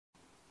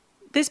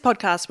This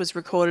podcast was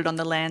recorded on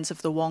the lands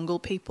of the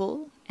Wongal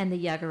people. And the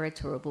Yagara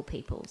Turrbal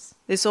peoples.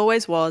 This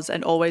always was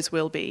and always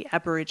will be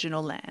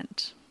Aboriginal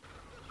land.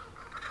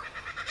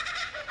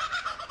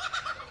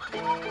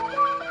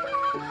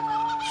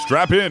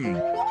 Strap in.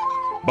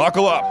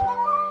 Buckle up.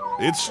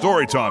 It's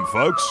story time,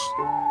 folks.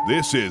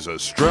 This is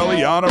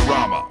Australiana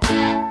Rama.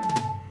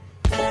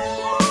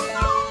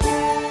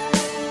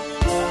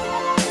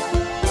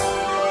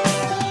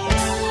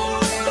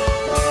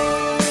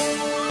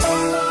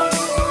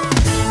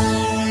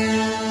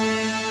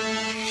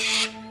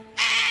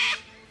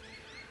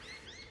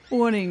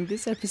 Warning,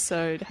 this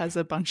episode has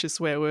a bunch of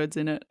swear words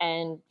in it.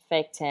 And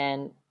fake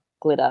tan,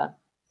 glitter,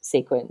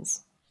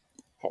 sequins,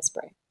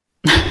 hairspray.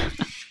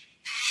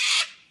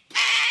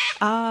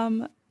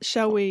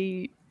 Shall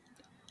we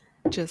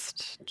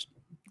just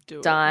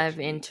dive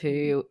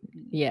into,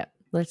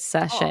 let's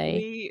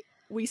sashay.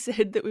 We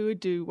said that we would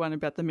do one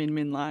about the Min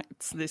Min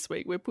lights this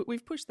week.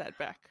 We've pushed that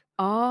back.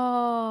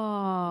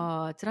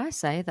 Oh, did I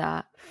say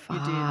that? You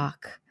did.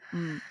 Fuck.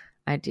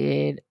 I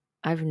did.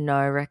 I have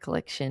no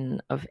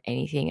recollection of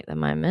anything at the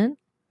moment.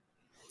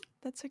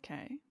 That's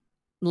okay.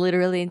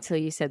 Literally until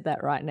you said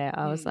that right now,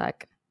 I was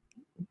like,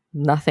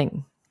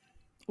 nothing.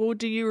 Well,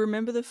 do you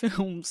remember the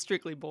film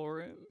Strictly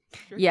Ballroom?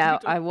 Yeah,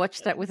 I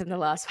watched that within the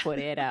last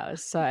 48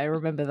 hours, so I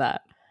remember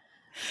that.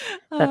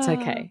 That's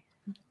okay.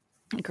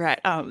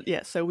 Great.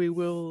 So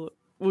we'll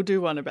do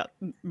one about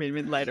Min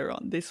Min later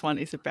on. This one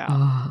is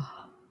about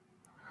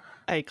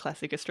a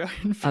classic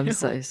Australian film. I'm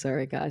so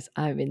sorry, guys.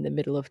 I'm in the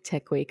middle of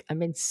Tech Week.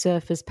 I'm in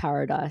Surfer's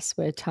Paradise,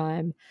 where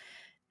time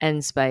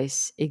and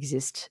space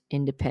exist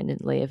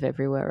independently of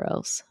everywhere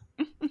else.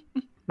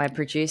 My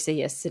producer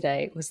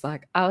yesterday was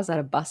like, I was at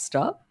a bus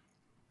stop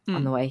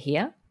on the way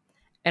here,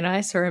 and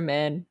I saw a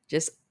man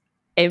just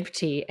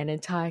empty an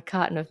entire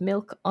carton of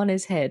milk on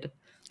his head.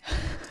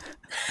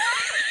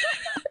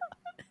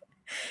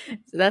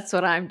 So that's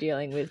what I'm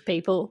dealing with,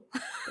 people.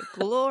 The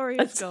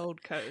glorious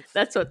Gold Coast.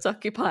 That's what's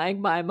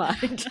occupying my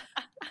mind.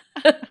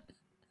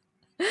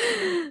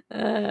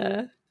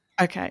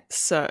 Okay,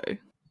 so,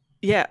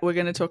 we're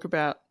going to talk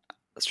about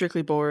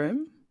Strictly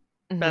Ballroom,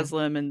 Baz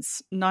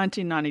Luhrmann's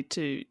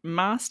 1992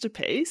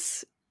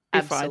 masterpiece,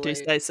 if I do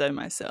say so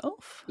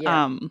myself.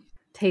 Yeah.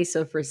 Piece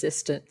of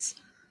resistance.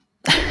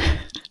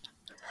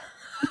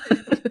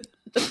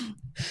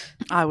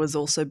 I was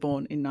also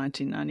born in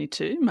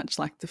 1992, much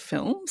like the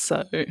film.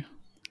 So,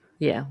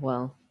 yeah,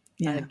 well,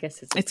 I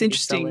guess it's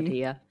interesting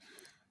here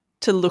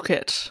to look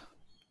at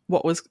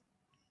what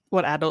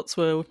adults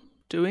were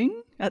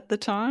doing at the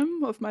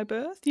time of my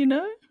birth.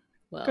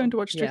 Going to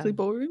watch Strictly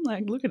Ballroom,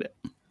 look at it.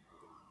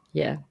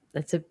 Yeah,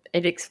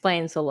 it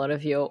explains a lot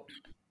of your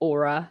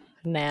aura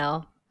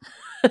now.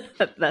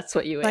 That's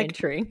what you were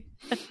entering.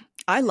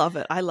 I love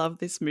it. I love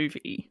this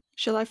movie.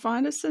 Shall I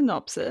find a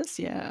synopsis?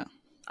 Yeah.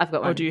 I've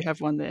got one. Or do you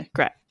have one there?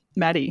 Great.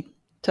 Maddie,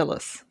 tell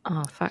us.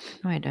 Oh, fuck.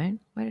 No, I don't.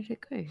 Where did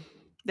it go?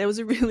 There was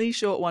a really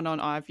short one on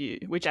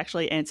iView, which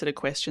actually answered a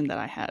question that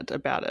I had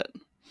about it.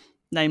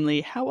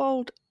 Namely, how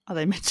old are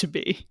they meant to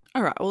be?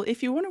 All right. Well,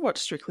 if you want to watch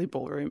Strictly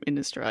Ballroom in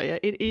Australia,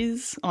 it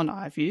is on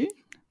iView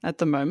at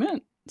the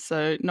moment.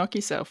 So knock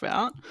yourself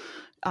out.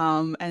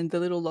 And the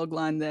little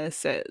logline there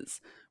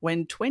says,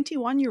 when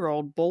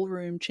 21-year-old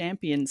ballroom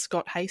champion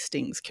Scott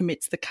Hastings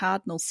commits the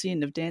cardinal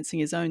sin of dancing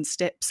his own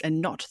steps and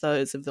not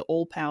those of the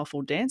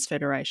all-powerful Dance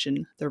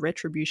Federation, the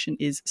retribution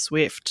is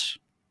swift.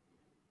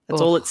 That's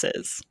all it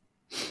says.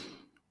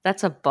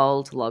 That's a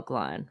bold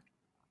logline.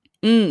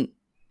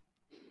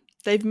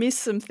 They've missed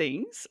some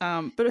things,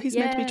 but he's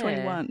meant to be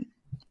 21.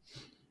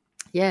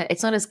 Yeah,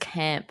 it's not as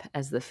camp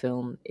as the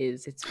film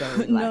is. It's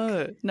very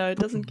No, it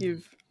doesn't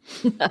give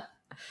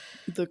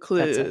the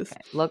clues. That's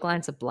okay.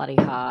 Loglines are bloody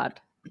hard.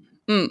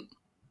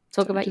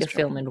 Talk about your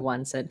film in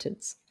one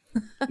sentence.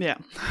 Yeah.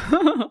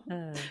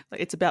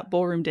 It's about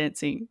ballroom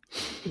dancing.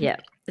 Yeah.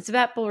 It's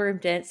about ballroom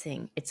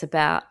dancing. It's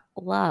about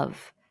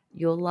love.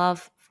 Your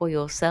love for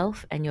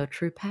yourself and your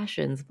true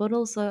passions, but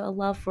also a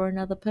love for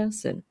another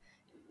person.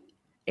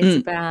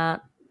 It's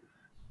about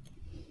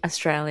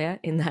Australia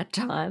in that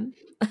time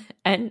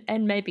and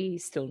maybe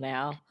still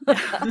now.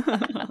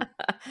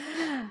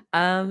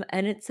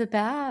 And it's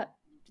about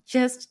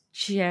just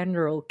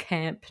general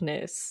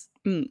campness.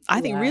 I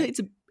think really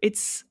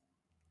it's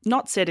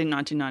not set in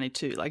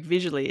 1992.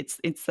 Visually, it's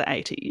the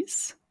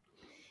 80s.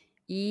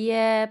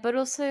 Yeah, but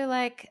also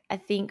I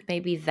think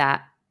maybe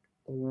that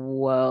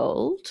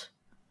world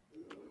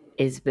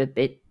is a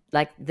bit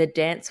the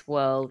dance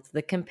world,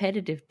 the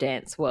competitive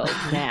dance world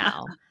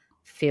now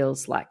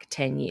feels like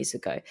 10 years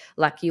ago.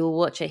 You'll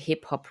watch a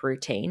hip hop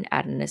routine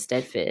at an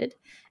Eisteddfod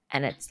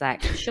and it's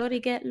shorty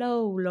get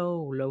low,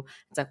 low, low.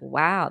 It's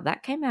wow,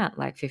 that came out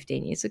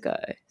 15 years ago.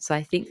 So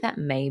I think that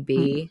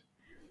maybe,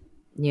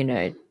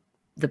 the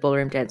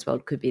ballroom dance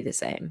world could be the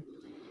same.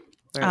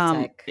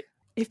 Where it's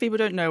if people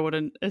don't know what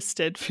an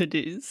Eisteddfod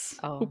is,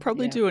 we'll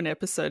probably do an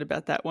episode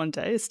about that one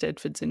day.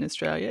 Eisteddfods in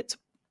Australia. It's a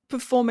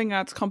performing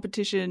arts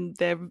competition.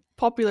 They're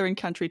popular in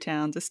country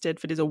towns.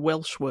 Eisteddfod is a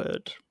Welsh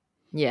word.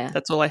 Yeah.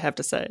 That's all I have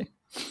to say.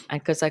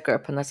 And because I grew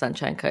up on the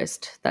Sunshine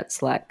Coast,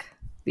 that's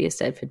the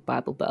Eisteddfod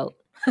Bible Belt.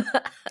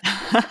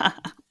 I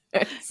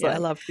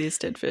love the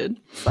Eisteddfod.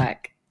 It's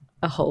like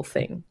a whole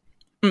thing.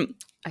 Mm.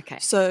 Okay.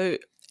 So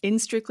in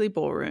Strictly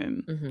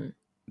Ballroom, Mm-hmm.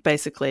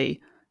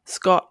 basically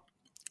Scott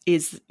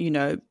is,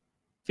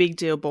 big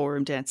deal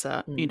ballroom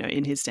dancer,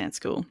 in his dance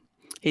school.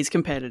 He's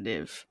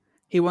competitive.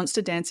 He wants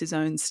to dance his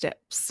own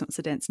steps, wants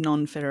to dance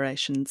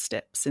non-federation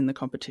steps in the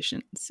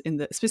competitions,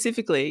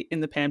 specifically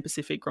in the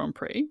Pan-Pacific Grand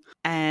Prix.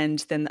 And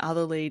then the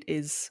other lead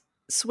is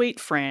Sweet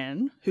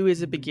Fran, who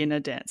is a beginner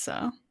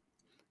dancer,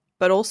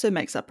 but also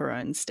makes up her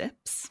own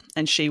steps,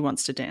 and she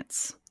wants to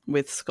dance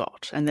with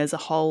Scott. And there's a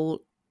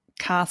whole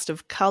cast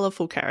of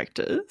colourful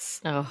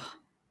characters. Oh,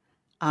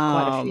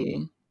 quite a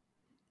few.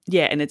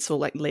 Yeah, and it's all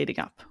like leading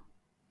up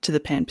to the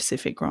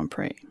Pan-Pacific Grand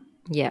Prix.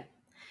 Yeah.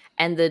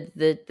 And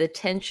the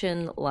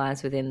tension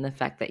lies within the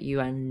fact that you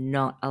are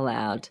not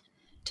allowed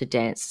to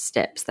dance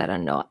steps that are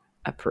not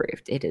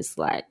approved. It is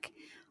like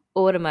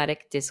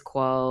automatic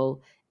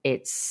disqual.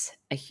 It's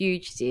a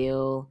huge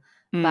deal.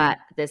 But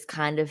there's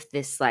kind of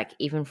this, like,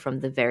 even from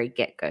the very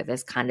get-go,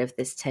 there's kind of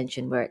this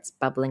tension where it's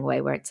bubbling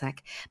away, where it's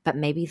like, but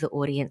maybe the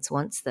audience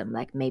wants them.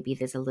 Like, maybe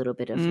there's a little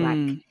bit of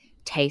like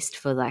taste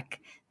for like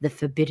the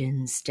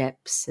forbidden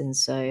steps. And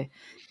so,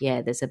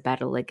 yeah, there's a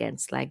battle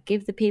against like,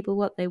 give the people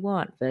what they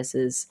want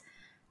versus,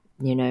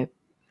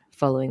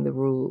 following the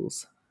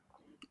rules.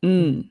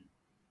 Some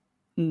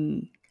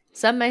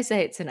may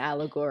say it's an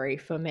allegory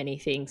for many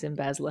things in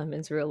Baz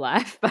Luhrmann's real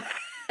life, but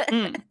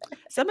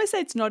some may say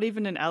it's not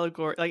even an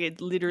allegory. Like,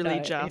 it literally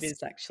just, it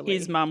is actually.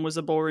 His mum was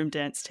a ballroom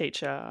dance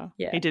teacher.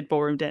 Yeah. He did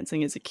ballroom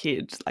dancing as a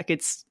kid. Like,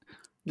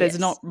 there's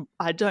not,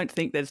 I don't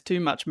think there's too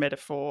much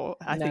metaphor.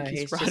 I think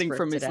he's writing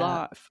from his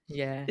life.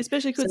 Yeah.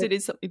 Especially because it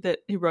is something that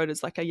he wrote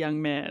as like a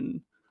young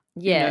man,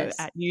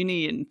 at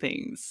uni and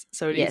things.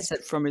 So it is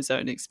from his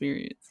own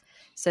experience.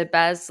 So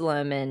Baz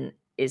Luhrmann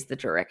is the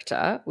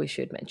director, we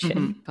should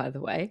mention, by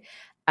the way,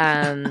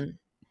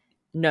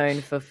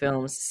 known for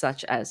films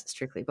such as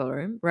Strictly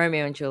Ballroom,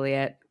 Romeo and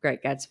Juliet,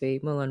 Great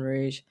Gatsby, Moulin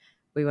Rouge.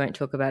 We won't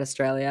talk about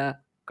Australia.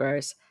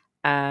 Gross.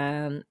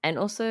 And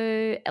also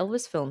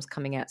Elvis films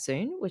coming out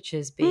soon, which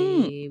has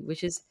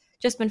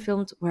just been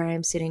filmed where I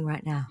am sitting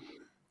right now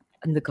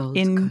on the Gold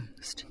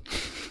Coast.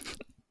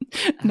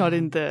 Not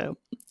in the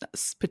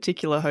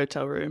particular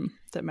hotel room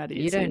that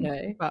Maddie is in. You don't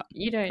know. But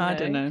you don't know. I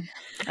don't know.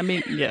 I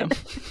mean, yeah.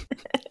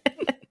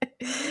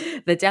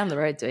 They're down the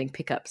road doing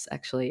pickups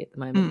actually at the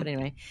moment. But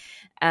anyway.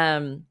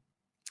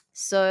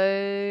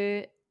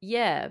 So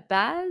yeah,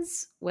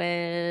 Baz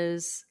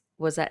was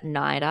at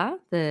NIDA,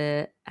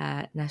 the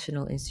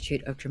National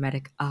Institute of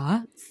Dramatic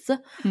Arts,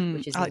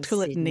 which is I like to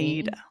call it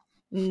NIDA.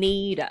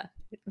 NIDA.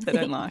 They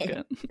don't like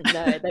it.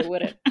 No, they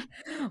wouldn't,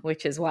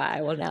 which is why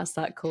I will now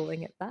start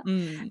calling it that.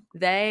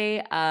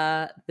 They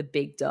are the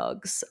big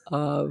dogs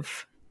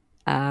of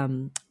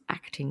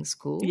acting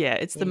school. Yeah,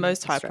 it's the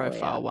most Australia.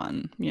 high-profile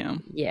one. Yeah.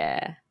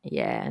 Yeah,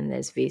 and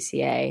there's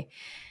VCA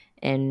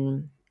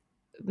in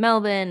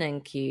Melbourne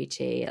and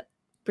QUT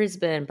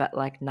Brisbane, but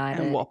like NIDA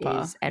and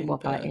WAPA is, and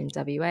WAPA in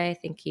WA, I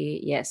think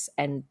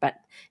but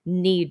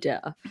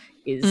NIDA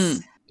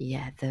is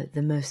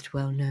the most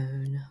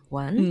well-known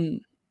one.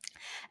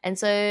 And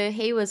so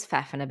he was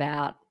faffing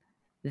about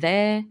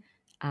there,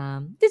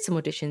 did some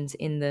auditions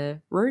in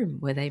the room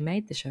where they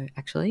made the show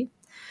actually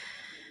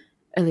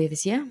earlier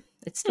this year.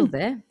 It's still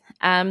there.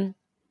 And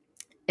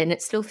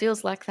it still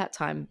feels like that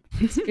time.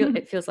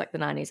 It feels like the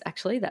 90s,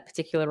 actually, that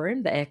particular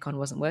room. The aircon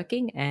wasn't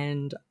working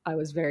and I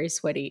was very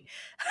sweaty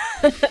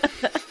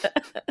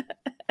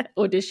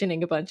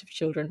auditioning a bunch of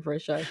children for a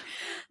show.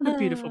 What a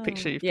beautiful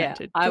picture you've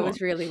painted. I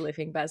was really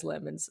living Baz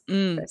Luhrmann's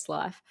best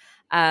life.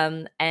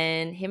 And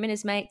him and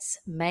his mates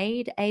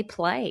made a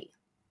play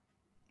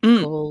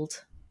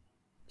called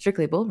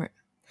Strictly Ballroom.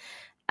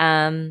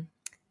 And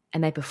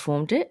they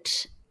performed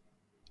it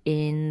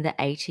in the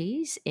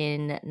 80s,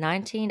 in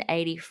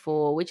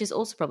 1984, which is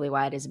also probably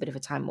why it is a bit of a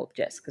time warp,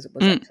 Jess, because it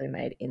was actually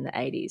made in the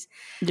 80s.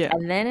 Yeah.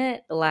 And then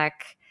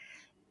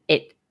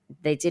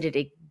they did it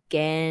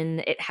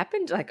again. It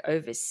happened like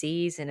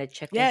overseas in a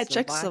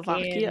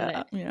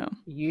Czechoslovakia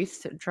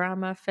youth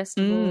drama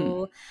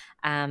festival.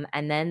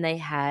 And then they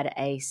had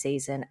a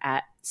season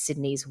at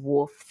Sydney's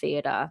Wharf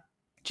Theatre.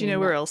 Do you know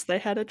where else they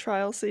had a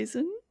trial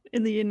season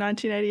in the year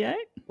 1988?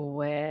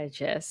 Where,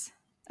 Jess?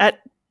 At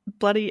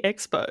bloody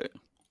Expo.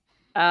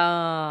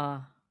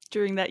 Oh.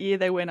 During that year,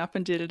 they went up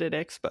and did it at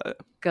Expo.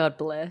 God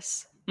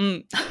bless.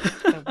 God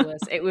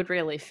bless. It would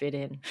really fit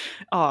in.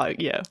 Oh,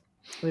 yeah.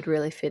 It would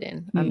really fit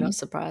in. I'm not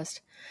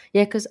surprised.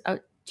 Yeah, because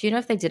do you know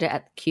if they did it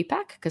at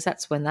QPAC? Because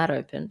that's when that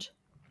opened.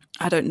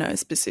 I don't know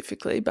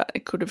specifically, but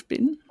it could have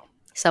been.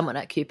 Someone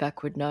at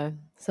QPAC would know.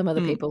 Some of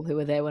the people who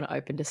were there when it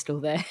opened are still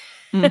there.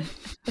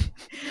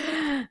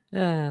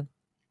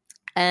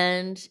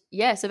 And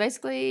yeah, so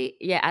basically,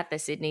 at the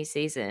Sydney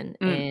season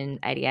in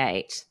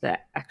 88, the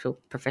actual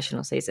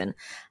professional season,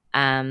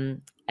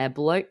 a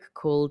bloke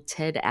called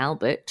Ted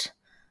Albert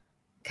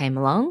came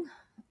along.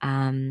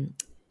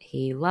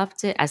 He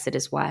loved it, as did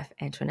his wife,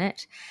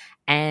 Antoinette,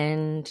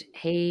 and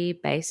he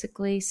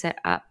basically set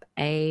up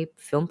a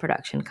film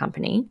production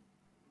company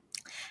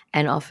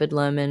and offered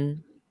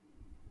Lerman,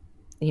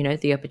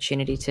 the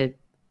opportunity to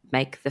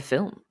make the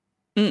film.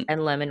 Mm.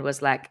 And Lerman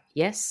was like,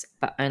 yes,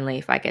 but only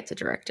if I get to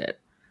direct it.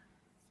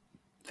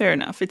 Fair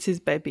enough. It's his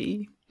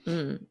baby.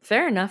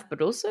 Fair enough,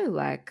 but also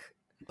like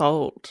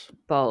Bold.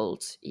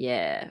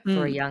 Yeah,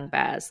 for a young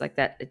Baz, like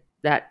that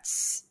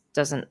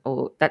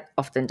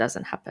often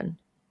doesn't happen.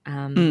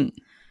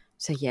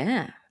 So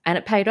yeah, and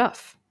it paid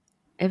off,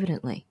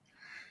 evidently.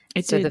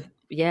 It did.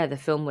 The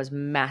film was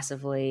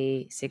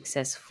massively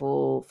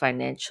successful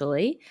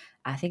financially.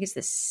 I think it's the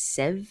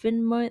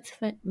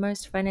 7th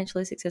most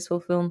financially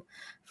successful film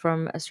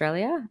from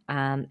Australia,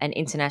 and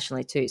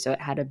internationally too. So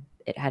it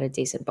had a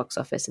decent box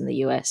office in the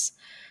US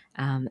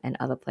and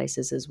other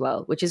places as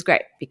well, which is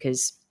great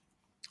because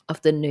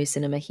often new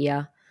cinema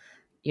here,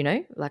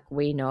 like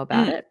we know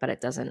about it, but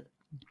it doesn't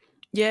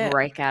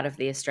break out of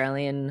the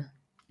Australian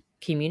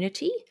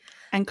community.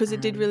 And because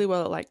it did really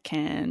well at like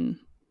Cannes.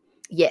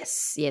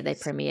 Yes, yeah, they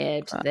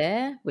premiered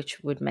there, which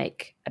would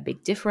make a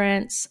big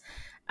difference.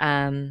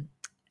 And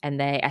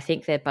I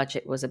think their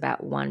budget was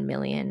about $1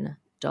 million,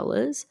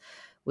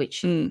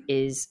 which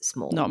is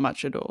small. Not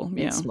much at all.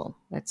 Yeah. It's small.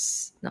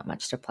 That's not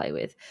much to play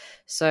with.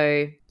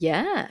 So,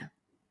 yeah.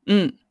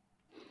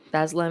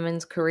 Baz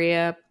Luhrmann's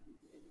career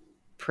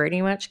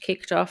pretty much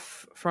kicked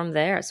off from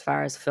there as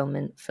far as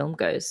film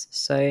goes.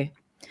 So,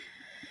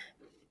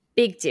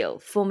 big deal.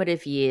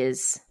 Formative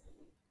years.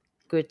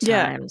 Good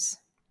times.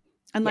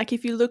 And like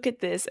if you look at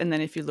this and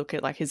then if you look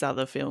at like his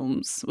other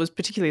films, was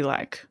particularly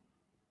like,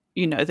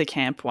 the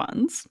camp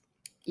ones.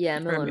 Yeah,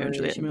 Romeo and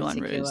Juliet,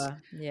 Moulin Rouge.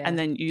 Yeah. And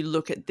then you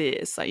look at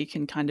this, like you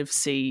can kind of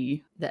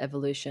see the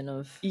evolution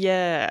of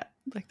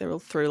like the real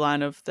through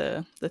line of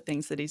the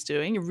things that he's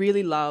doing. He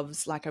really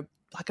loves like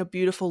a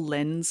beautiful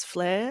lens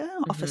flare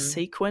off a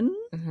sequin.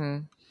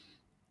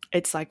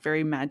 It's like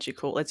very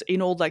magical. It's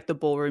in all like the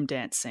ballroom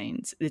dance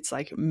scenes. It's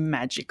like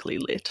magically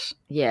lit.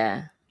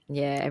 Yeah.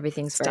 Yeah,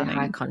 everything's Stunning.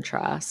 very high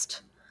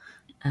contrast.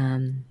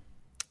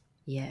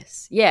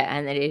 Yes. Yeah,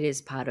 and it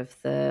is part of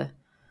the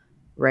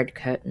Red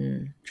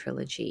Curtain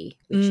trilogy,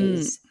 which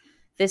is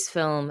this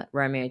film,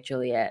 Romeo and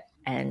Juliet,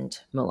 and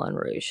Moulin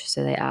Rouge.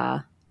 So they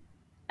are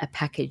a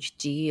package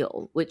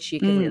deal, which you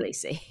can really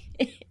see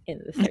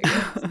in the 3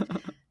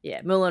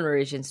 Yeah, Moulin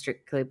Rouge and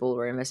Strictly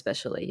Ballroom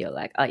especially, you're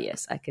like, oh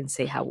yes, I can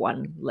see how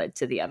one led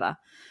to the other.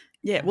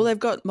 Yeah, well, they've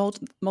got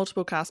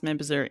multiple cast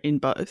members are in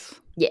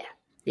both. Yeah,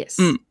 yes,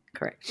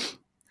 correct.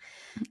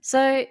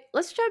 So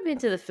let's jump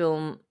into the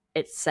film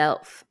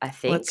itself, I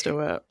think. Let's do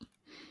it.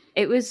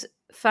 It was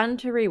fun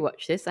to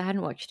rewatch this. I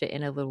hadn't watched it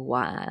in a little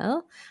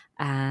while.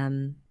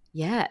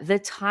 The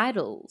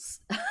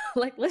titles,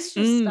 like let's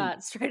just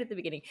start straight at the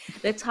beginning.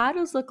 The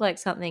titles look like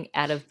something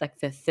out of like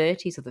the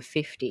 30s or the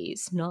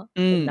 50s, not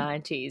the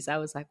 90s. I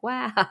was like,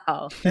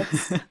 wow.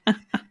 That's...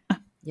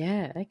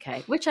 yeah,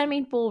 okay. Which I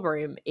mean,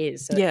 ballroom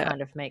is, so it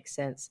kind of makes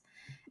sense.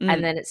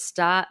 And then it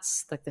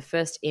starts, like the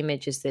first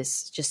image is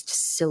this just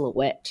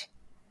silhouette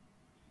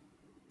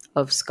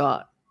of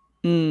Scott.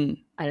 And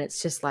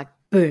it's just like,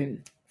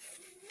 boom,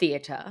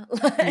 theatre.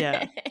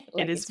 Yeah,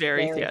 like it is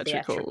very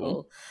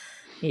theatrical.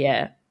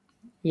 Yeah.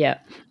 Yeah.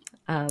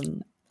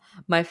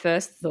 My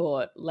first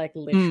thought, like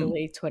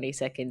literally 20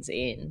 seconds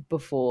in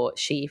before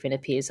she even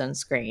appears on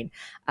screen,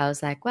 I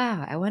was like,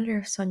 wow, I wonder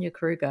if Sonia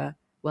Kruger,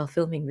 while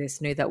filming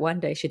this, knew that one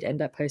day she'd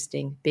end up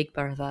hosting Big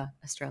Brother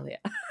Australia.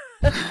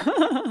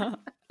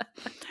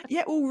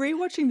 Yeah, well,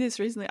 rewatching this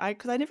recently,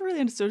 because I never really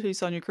understood who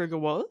Sonia Kruger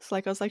was.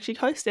 Like, I was like, she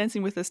hosts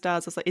Dancing with the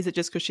Stars. I was like, is it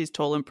just because she's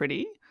tall and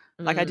pretty?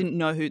 Like, I didn't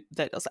know who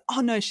that. I was like,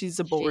 oh no, she's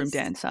a ballroom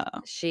dancer.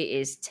 She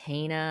is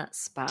Tina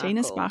Sparkle.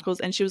 Tina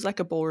Sparkles, and she was like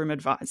a ballroom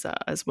advisor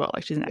as well.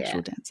 Like, she's an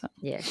actual dancer.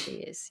 Yeah, she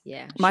is.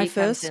 Yeah, she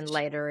comes in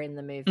later in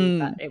the movie,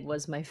 but it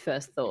was my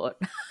first thought.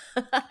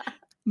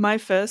 My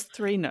first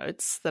 3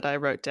 notes that I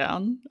wrote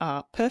down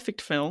are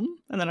perfect film,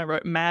 and then I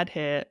wrote mad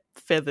hair,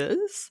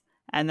 feathers,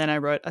 and then I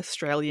wrote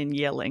Australian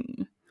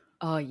yelling.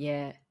 Oh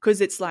yeah, because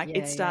it's like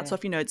it starts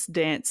off, it's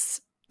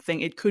dance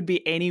thing. It could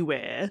be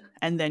anywhere,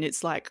 and then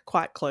it's like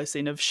quite close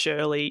in of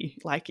Shirley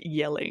like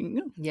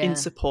yelling in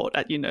support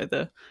at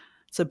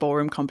it's a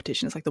ballroom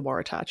competition. It's like the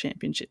Waratah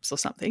Championships or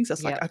something. So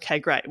it's like, okay,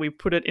 great, we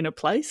put it in a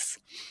place.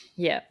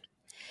 Yeah.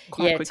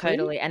 Quite quickly.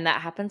 Totally. And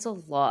that happens a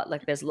lot.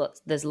 Like there's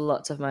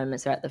lots of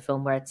moments throughout the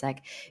film where it's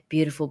like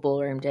beautiful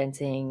ballroom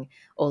dancing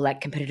or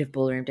like competitive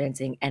ballroom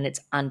dancing, and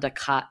it's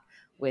undercut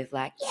with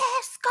like, yeah,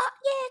 Scott,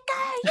 yeah,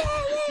 go,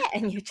 yeah.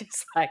 And you're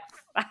just like,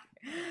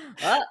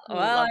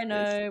 well, I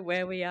know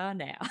where we are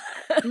now.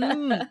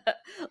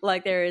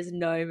 Like there is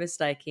no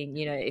mistaking,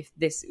 if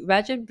this,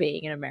 imagine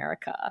being in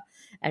America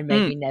and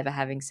maybe never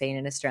having seen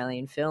an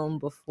Australian film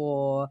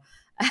before,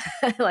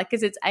 like,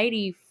 because it's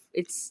 80,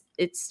 it's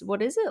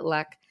what is it,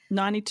 like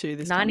 92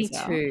 this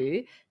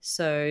 92.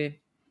 So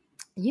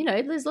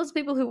there's lots of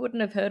people who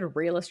wouldn't have heard a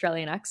real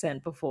Australian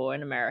accent before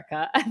in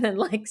America, and then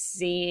like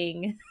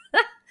seeing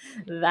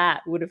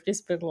that would have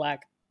just been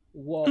like,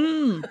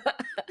 whoa.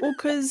 Well,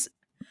 because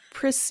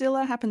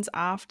Priscilla happens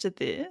after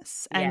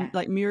this, and Yeah.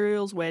 like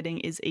Muriel's wedding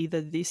is either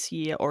this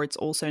year or it's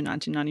also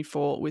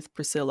 1994 with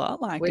Priscilla.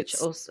 Like, Which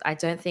it's also I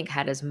don't think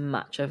had as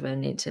much of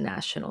an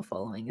international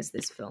following as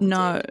this film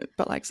no, did.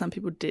 but like some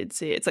people did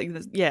see it. It's like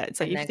yeah, it's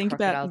like And if you then think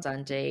Crocodile about,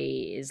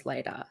 Dundee is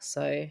later.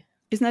 So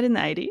isn't that in the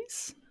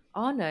 80s?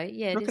 oh no,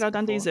 yeah, it is Crocodile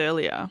Dundee's before.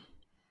 earlier.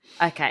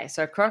 Okay,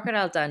 so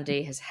Crocodile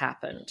Dundee has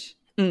happened.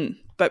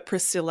 But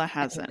Priscilla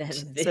hasn't. then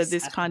So this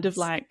this kind of happens.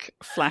 like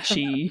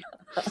flashy.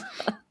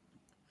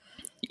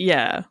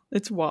 Yeah,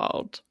 it's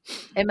wild.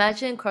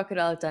 Imagine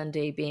Crocodile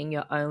Dundee being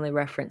your only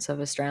reference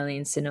of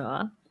Australian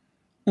cinema,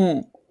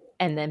 Mm.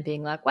 and then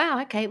being like,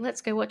 wow, okay,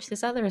 let's go watch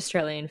this other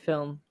Australian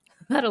film.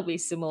 That'll be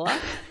similar.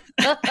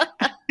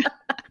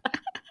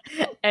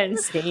 And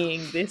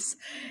seeing this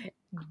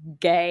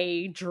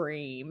gay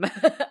dream,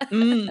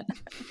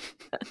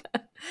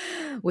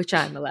 which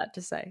I'm allowed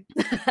to say.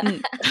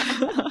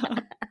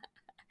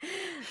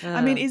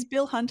 I mean, is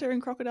Bill Hunter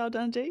in Crocodile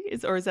Dundee?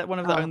 Or is that one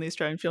of the only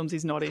Australian films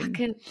he's not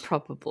in?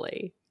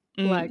 Probably.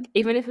 Like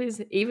even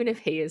if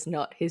he is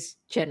not, his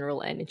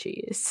general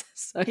energy is.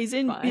 So He's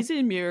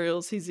in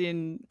Muriel's, he's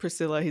in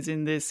Priscilla, he's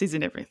in this, he's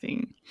in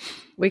everything.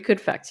 We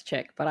could fact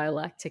check, but I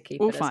like to keep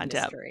We'll it as find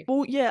out. mystery.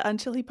 Well, yeah,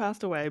 until he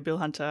passed away, Bill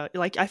Hunter.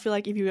 Like, I feel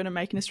like if you were going to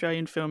make an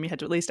Australian film, you had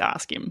to at least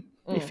ask him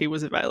if he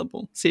was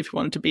available, see if he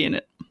wanted to be in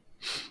it.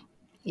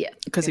 Yeah,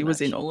 because he pretty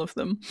was much. in all of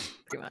them.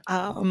 Pretty much.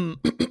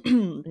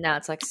 Now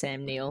it's like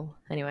Sam Neill.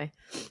 Anyway.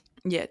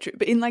 Yeah, true.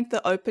 But in like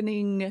the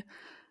opening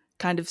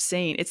kind of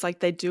scene, it's like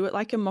they do it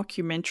like a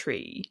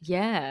mockumentary.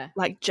 Yeah.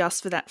 Like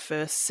just for that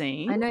first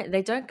scene. I know.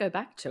 They don't go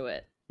back to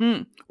it.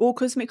 Well,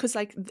 because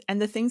like,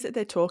 and the things that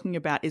they're talking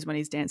about is when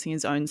he's dancing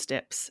his own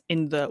steps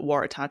in the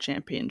Waratah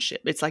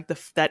Championship. It's like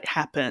that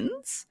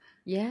happens.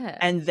 Yeah.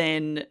 And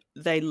then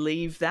they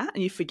leave that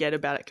and you forget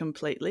about it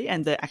completely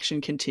and the action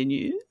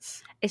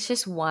continues. It's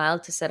just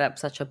wild to set up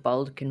such a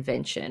bold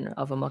convention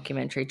of a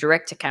mockumentary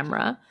direct to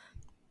camera.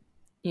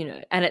 You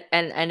know, and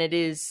it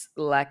is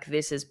like,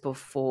 this is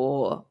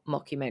before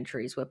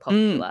mockumentaries were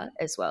popular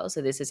as well.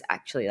 So this is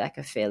actually like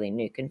a fairly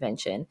new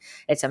convention.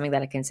 It's something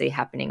that I can see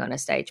happening on a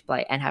stage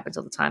play and happens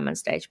all the time on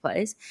stage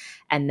plays.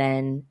 And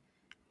then,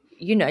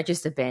 you know,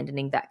 just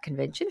abandoning that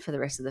convention for the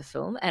rest of the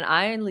film. And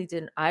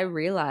I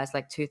realized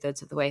like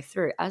 2/3 of the way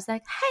through, I was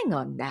like, hang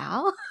on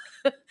now.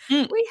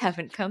 We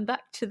haven't come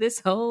back to this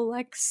whole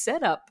like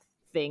setup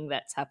thing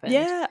that's happened.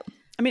 Yeah.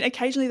 I mean,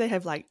 occasionally they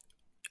have like,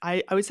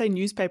 I would say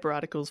newspaper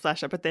articles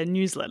flash up, but they're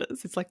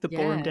newsletters. It's like the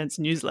Ballroom Dance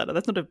newsletter.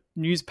 That's not a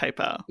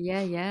newspaper.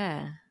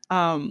 Yeah.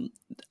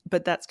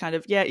 But that's kind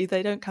of, yeah,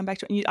 they don't come back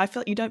to it. I feel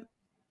like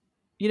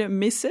you don't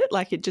miss it.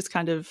 Like it just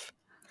kind of.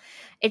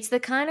 It's the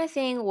kind of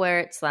thing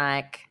where it's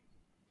like,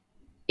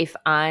 if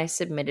I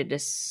submitted a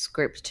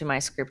script to my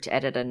script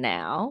editor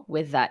now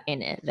with that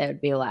in it, they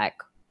would be like,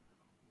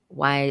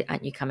 why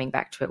aren't you coming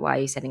back to it? Why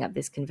are you setting up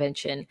this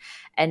convention?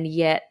 And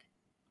yet,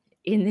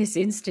 in this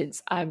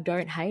instance, I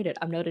don't hate it.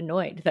 I'm not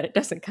annoyed that it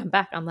doesn't come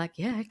back. I'm like,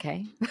 yeah,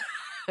 okay.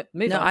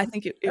 Move on. I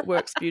think it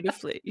works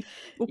beautifully.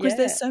 Well, because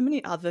there's so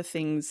many other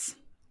things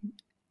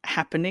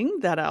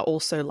happening that are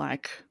also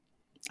like,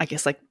 I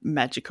guess, like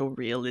magical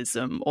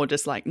realism or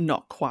just like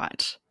not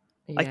quite.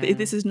 Like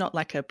this is not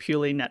like a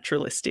purely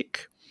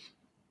naturalistic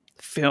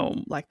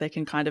film. Like they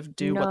can kind of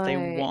do what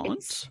they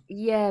want.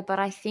 Yeah, but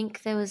I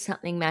think there was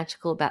something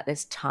magical about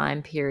this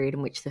time period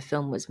in which the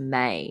film was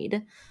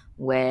made,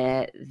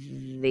 where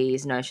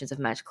these notions of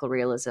magical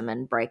realism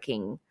and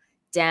breaking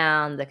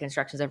down the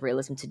constructions of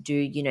realism to do,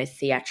 you know,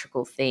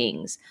 theatrical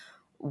things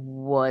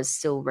was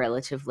still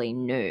relatively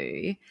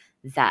new,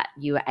 that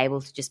you were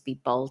able to just be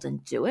bold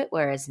and do it.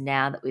 Whereas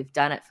now that we've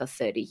done it for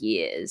 30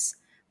 years,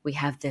 we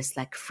have this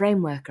like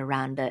framework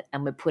around it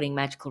and we're putting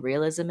magical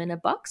realism in a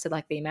box. So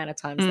like the amount of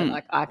times that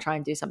like I try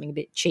and do something a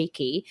bit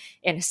cheeky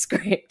in a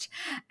script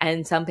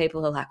and some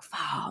people are like,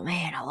 oh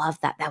man, I love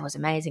that. That was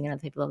amazing. And other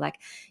people are like,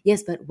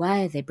 yes, but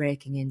why are they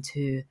breaking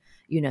into,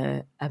 you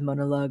know, a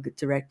monologue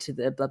direct to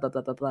the blah, blah,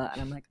 blah, blah, blah.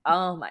 And I'm like,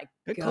 oh my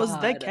because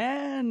God. they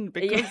can,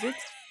 because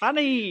it's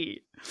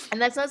funny. And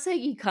that's not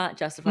saying you can't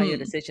justify your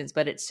decisions,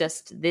 but it's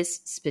just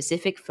this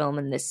specific film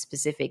and this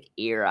specific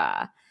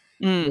era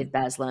with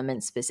Baz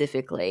Luhrmann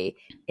specifically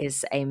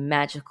is a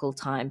magical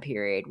time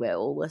period where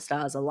all the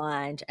stars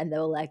aligned and they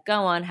were like,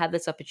 go on, have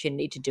this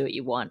opportunity to do what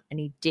you want. And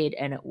he did,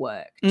 and it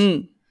worked.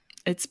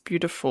 It's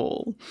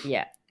beautiful.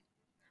 Yeah.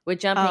 We're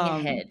jumping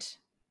ahead.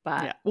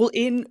 But yeah. Well,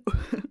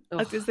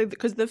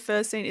 because the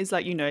first scene is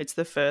like, you know, it's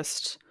the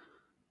first,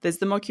 there's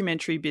the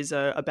mockumentary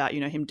bizzo about, you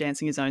know, him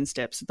dancing his own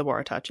steps at the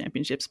Waratah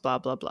Championships, blah,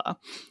 blah, blah.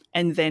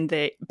 And then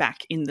they're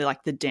back in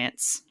the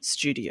dance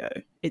studio.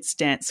 It's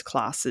dance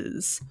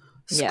classes.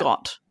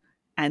 Scott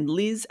and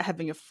Liz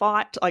having a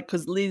fight, like,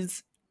 because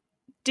Liz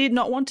did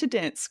not want to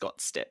dance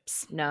Scott's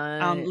steps.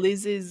 No.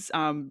 Liz is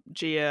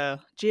Gia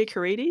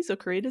Carides or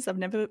Carides.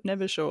 I'm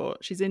never sure.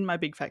 She's in My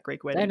Big Fat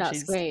Greek Wedding. Don't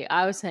ask me.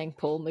 I was saying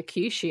Paul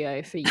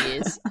Mercutio for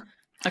years.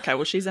 Okay,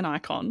 well, she's an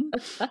icon.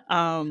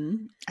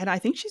 And I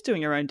think she's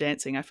doing her own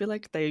dancing. I feel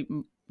like they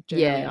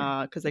generally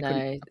are because they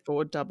couldn't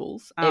afford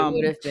doubles. It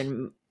would have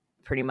been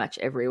pretty much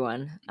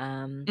everyone.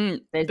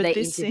 They but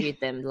this interviewed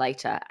them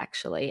later,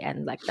 actually,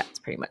 and like that's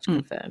pretty much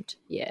confirmed.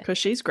 Yeah, because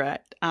she's great.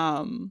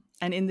 And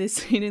in this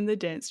scene in the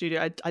dance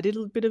studio, I did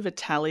a bit of a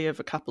tally of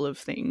a couple of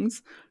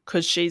things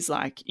because she's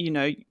like, you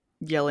know,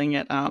 yelling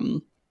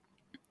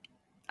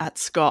at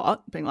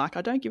Scott, being like,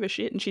 I don't give a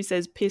shit. And she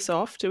says, piss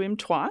off to him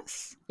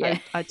twice. Yeah.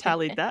 I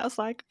tallied that. I was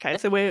like, okay,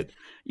 so we're,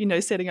 you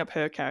know, setting up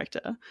her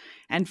character.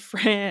 And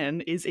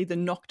Fran is either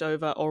knocked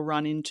over or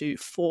run into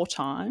 4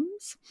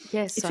 times.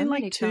 Yes, it's in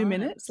like 2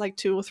 minutes, like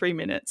 2 or 3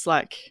 minutes,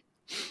 like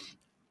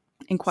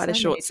in quite a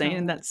short scene.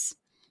 And that's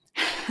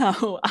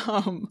how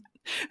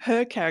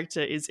her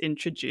character is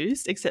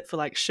introduced, except for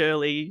like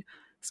Shirley,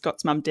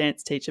 Scott's mum,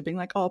 dance teacher, being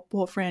like, oh,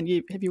 poor Fran,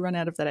 have you run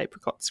out of that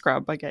apricot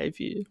scrub I gave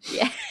you?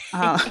 Yeah.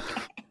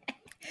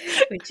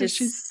 Which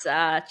is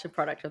such a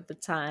product of the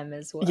time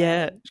as well.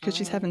 Yeah, because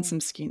she's having some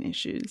skin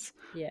issues.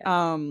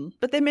 Yeah.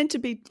 But they're meant to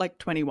be like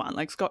 21.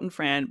 Like Scott and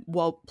Fran,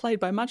 while played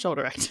by much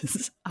older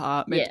actors,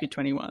 are meant to be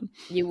 21.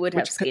 You would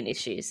have skin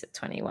issues at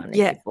 21 if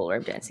you're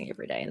ballroom dancing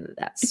every day in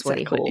that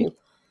sweaty hall.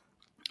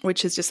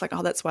 Which is just like,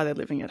 oh, that's why they're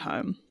living at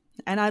home.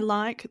 And I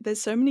like,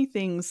 there's so many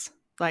things,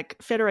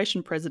 like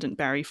Federation President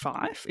Barry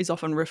Fife is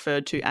often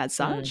referred to as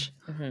such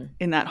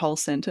in that whole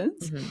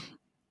sentence.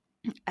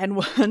 And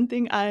one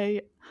thing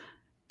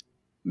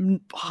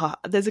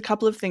there's a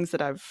couple of things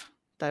that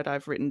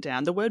I've written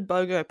down. The word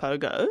bogo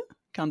pogo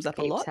comes up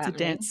a lot. It's a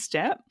dance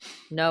step.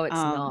 No, it's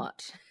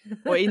not.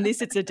 Or in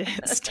this, it's a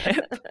dance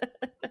step.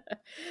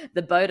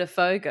 The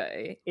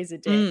Botafogo is a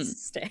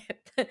dance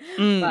step,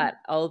 but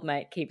old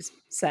mate keeps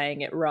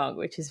saying it wrong,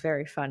 which is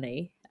very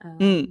funny.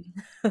 Trying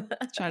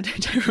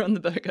to run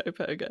the bogo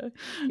pogo.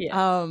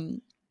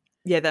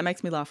 Yeah, that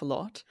makes me laugh a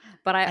lot.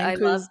 But I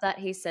love that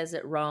he says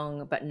it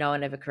wrong, but no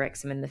one ever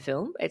corrects him in the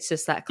film. It's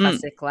just that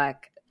classic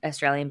like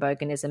Australian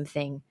boganism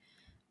thing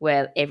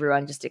where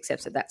everyone just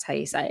accepts that that's how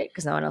you say it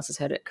because no one else has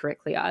heard it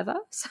correctly either.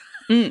 So,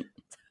 so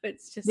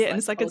it's just and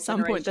it's like at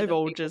some point they've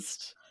all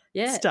just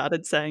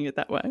started saying it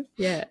that way.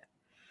 Yeah.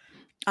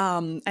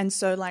 And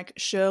so like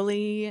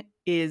Shirley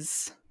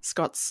is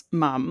Scott's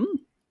mum.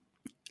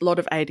 A lot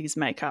of 80s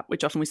makeup,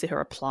 which often we see her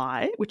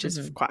apply, which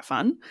is quite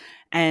fun.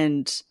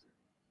 And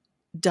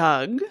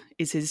Doug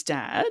is his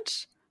dad,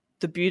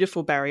 the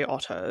beautiful Barry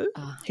Otto.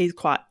 He's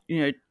quite,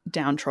 you know,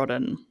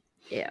 downtrodden.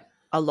 Yeah.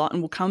 A lot,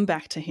 and we'll come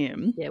back to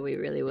him. Yeah, we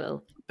really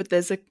will. But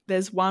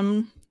there's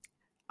one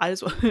I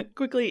just want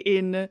quickly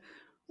in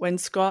when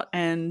Scott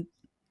and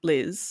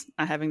Liz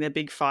are having their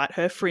big fight,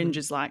 her fringe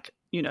is like,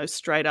 you know,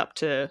 straight up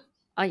to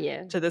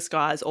the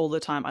skies all the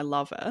time. I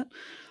love it.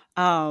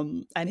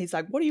 And he's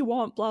like, what do you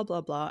want? Blah,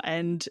 blah, blah.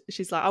 And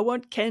she's like, I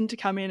want Ken to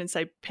come in and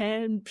say,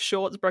 Pam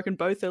Short's broken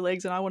both her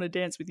legs and I want to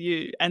dance with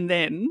you. And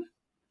then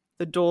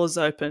the doors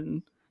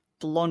open,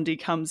 Blondie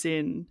comes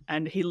in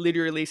and he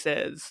literally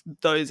says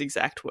those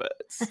exact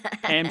words.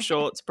 Pam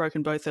Short's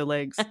broken both her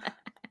legs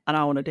and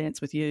I want to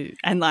dance with you.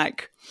 And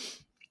like,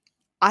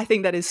 I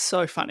think that is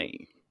so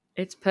funny.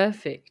 It's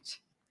perfect.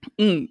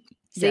 See,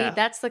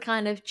 that's the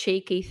kind of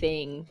cheeky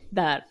thing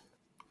that,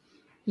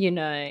 you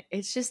know,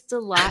 it's just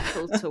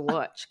delightful to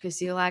watch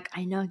because you're like,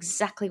 I know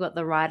exactly what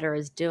the writer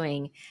is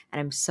doing and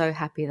I'm so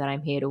happy that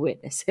I'm here to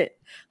witness it.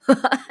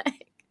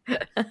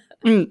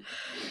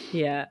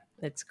 Yeah,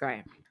 it's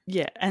great.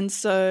 Yeah, and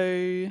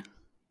so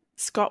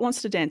Scott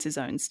wants to dance his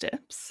own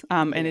steps,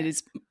 and it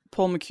is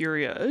Paul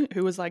Mercurio,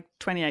 who was like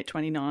 28,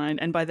 29,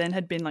 and by then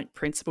had been like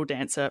principal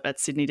dancer at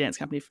Sydney Dance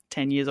Company for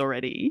 10 years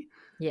already.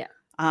 Yeah.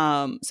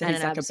 So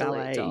he's like a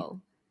ballet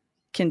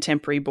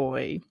contemporary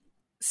boy.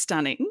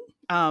 Stunning.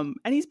 And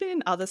he's been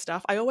in other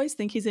stuff. I always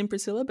think he's in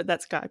Priscilla, but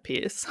that's Guy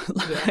Pearce.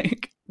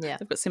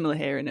 They've got similar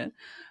hair in it.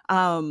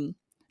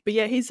 But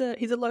yeah, he's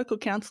a local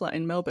councillor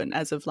in Melbourne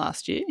as of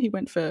last year. He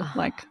went for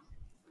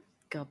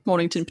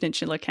Mornington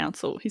Peninsula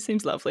Council. He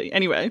seems lovely.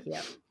 Anyway,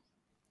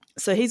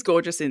 so he's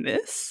gorgeous in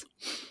this,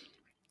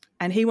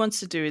 and he wants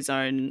to do his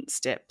own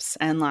steps.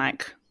 And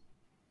like,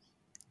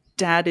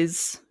 Dad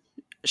is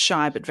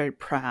shy but very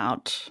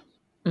proud.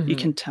 You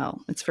can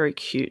tell. It's very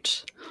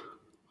cute.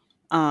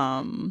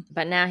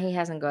 But now he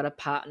hasn't got a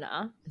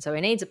partner, so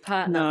he needs a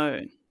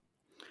partner.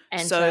 No.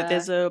 So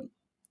there's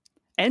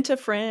enter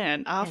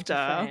Fran after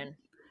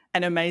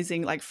an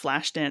amazing like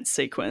flash dance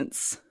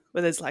sequence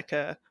where there's like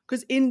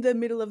because in the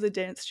middle of the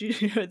dance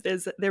studio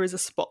there is a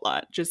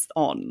spotlight just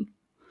on.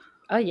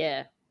 Oh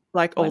yeah.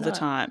 Like all the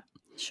time.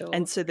 Sure.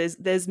 And so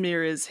there's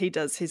mirrors. He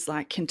does his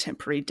like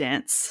contemporary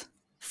dance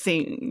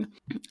thing.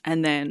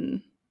 And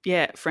then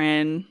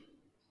Fran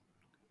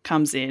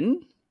comes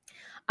in.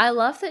 I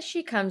love that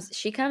she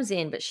comes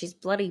in, but she's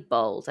bloody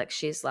bold. Like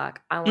she's like,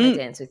 I want to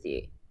dance with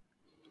you.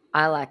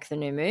 I like the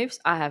new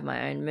moves. I have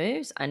my own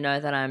moves. I know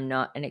that I'm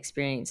not an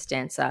experienced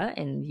dancer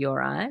in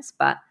your eyes,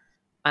 but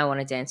I want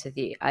to dance with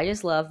you. I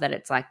just love that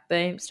it's like,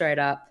 boom, straight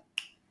up.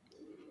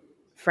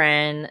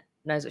 Fran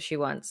knows what she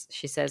wants.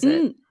 She says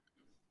it.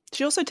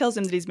 She also tells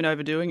him that he's been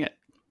overdoing it.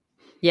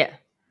 Yeah.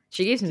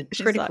 She gives him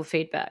critical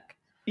feedback.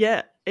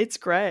 Yeah, it's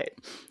great.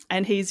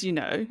 And he's, you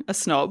know, a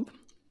snob.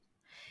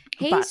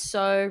 He's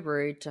so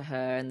rude to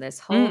her, and this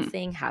whole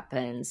thing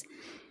happens,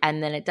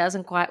 and then it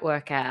doesn't quite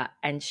work out,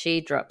 and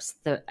she drops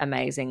the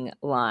amazing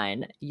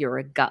line, "You're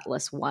a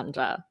gutless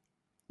wonder."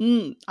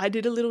 I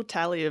did a little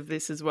tally of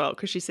this as well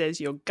because she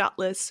says, you're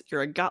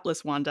a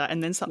gutless wonder,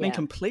 and then something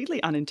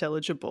completely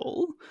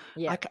unintelligible.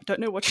 Yeah. I don't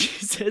know what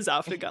she says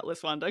after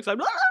gutless wonder because I'm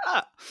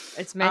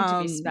It's meant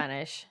to be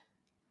Spanish.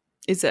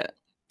 Is it?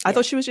 I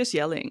thought she was just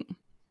yelling.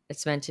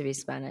 It's meant to be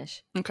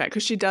Spanish. Okay,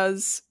 because she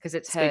does. Because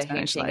it's her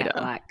Spanish hinting later.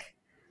 at like,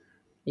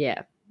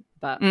 yeah,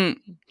 but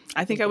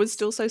I think I was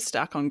still so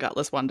stuck on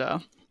gutless wonder.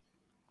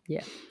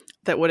 Yeah.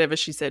 That whatever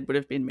she said would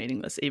have been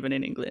meaningless, even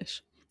in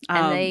English.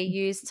 And they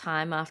use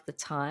Time After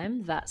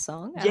Time, that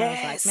song. And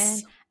I was like, man,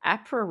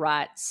 APRA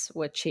rights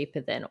were cheaper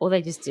then, or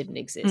they just didn't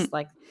exist.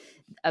 Like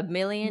 $1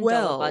 million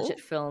budget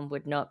film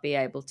would not be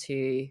able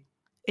to.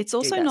 It's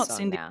also not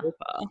Cindy now.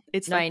 Lauper.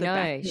 It's no, like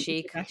no,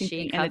 she covers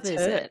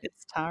it.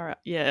 It's Tara.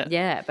 Yeah.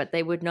 Yeah, but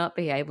they would not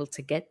be able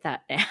to get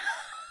that now.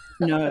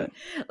 No.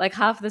 Like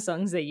half the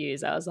songs they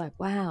use, I was like,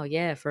 wow,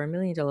 yeah, for $1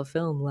 million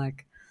film,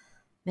 like,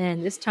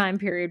 man, this time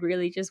period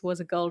really just was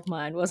a gold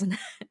mine, wasn't it?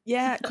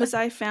 Yeah, because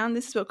I found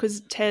this as well,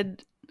 because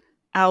Ted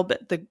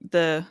Albert,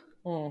 the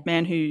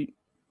man who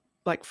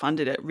like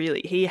funded it,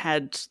 really, he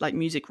had like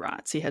music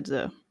rights. He had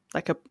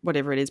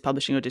whatever it is,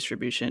 publishing or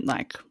distribution.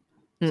 Like,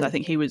 so I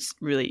think he was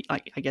really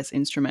like, I guess,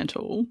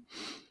 instrumental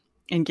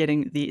in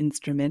getting the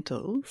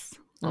instrumentals.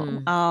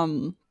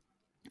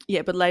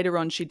 Yeah, but later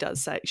on she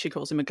does say, she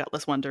calls him a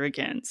gutless wonder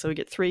again. So we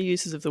get 3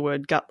 uses of the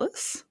word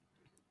gutless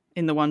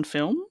in the one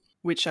film,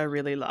 which I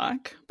really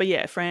like. But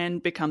yeah, Fran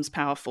becomes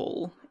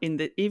powerful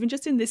even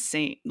just in this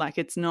scene. Like,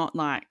 it's not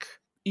like,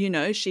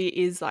 she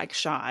is like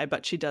shy,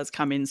 but she does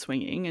come in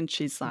swinging, and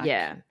she's like,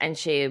 yeah, and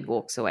she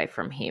walks away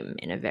from him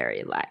in a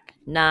very like,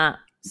 nah,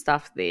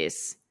 stuff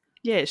this.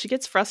 Yeah, she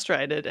gets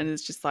frustrated, and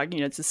it's just like,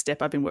 it's a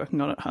step I've been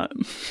working on at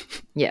home.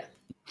 Yeah.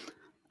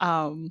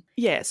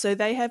 Yeah, so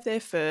they have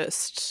their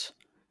first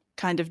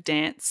kind of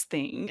dance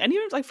thing, and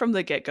even like from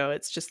the get-go,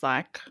 it's just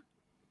like,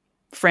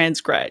 Fran's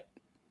great.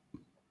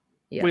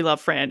 Yeah. We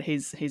love Fran.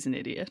 He's an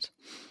idiot.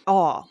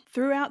 Oh,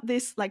 throughout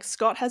this, like,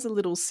 Scott has a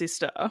little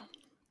sister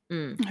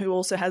who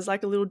also has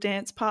like a little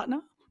dance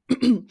partner.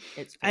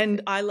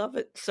 And I love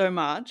it so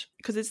much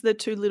because it's the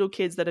 2 little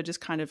kids that are just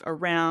kind of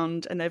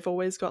around, and they've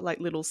always got like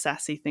little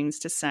sassy things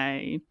to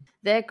say.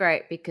 They're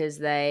great because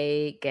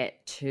they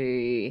get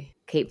to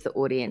keep the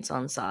audience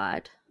on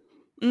side.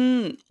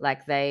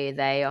 Like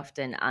they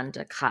often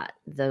undercut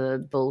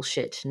the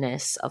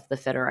bullshitness of the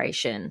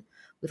Federation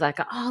with like,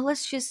 oh,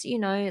 let's just,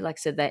 like,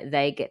 so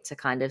they get to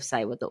kind of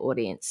say what the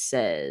audience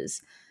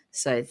says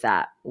so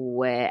that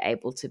we're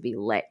able to be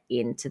let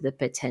into the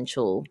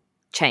potential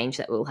change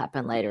that will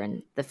happen later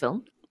in the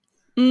film.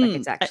 Like,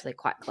 it's actually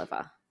quite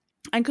clever.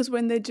 And because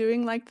when they're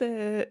doing like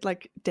the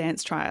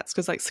dance tryouts,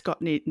 because like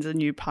Scott needs a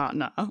new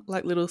partner,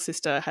 like little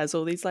sister has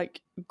all these like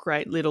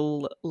great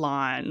little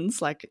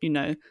lines, like,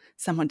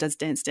 someone does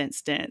dance,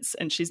 dance, dance,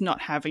 and she's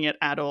not having it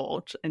at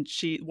all. And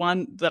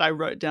one that I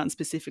wrote down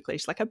specifically,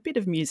 she's like, a bit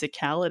of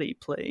musicality,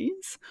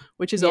 please,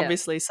 which is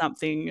obviously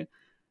something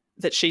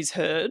that she's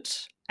heard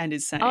and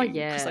is saying. Oh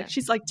yeah, because like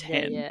she's like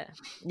 10.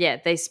 Yeah.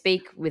 They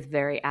speak with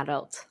very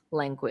adult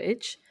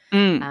language.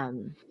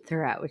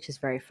 Throughout, which is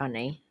very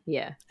funny.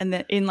 Yeah. And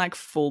they're in like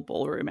full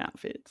ballroom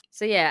outfits.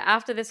 So yeah,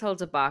 after this whole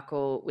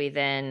debacle, we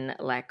then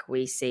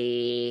we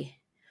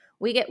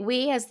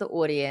as the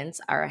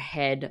audience are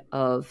ahead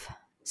of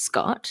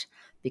Scott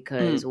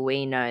because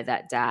we know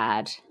that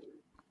Dad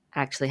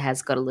actually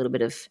has got a little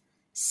bit of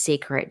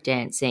secret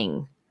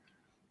dancing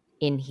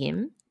in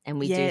him. And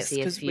we do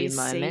see a few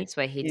moments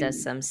where he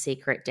does some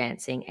secret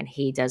dancing, and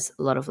he does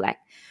a lot of like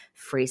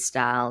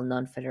freestyle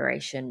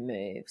non-Federation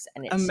moves,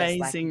 and it's amazing,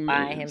 just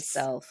like by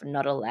himself,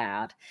 not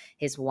allowed.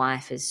 His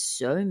wife is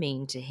so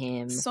mean to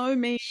him. So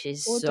mean.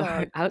 She's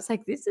I was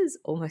like, this is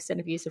almost an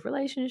abusive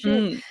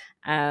relationship.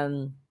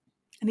 And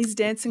he's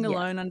dancing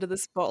alone under the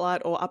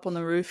spotlight or up on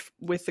the roof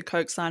with the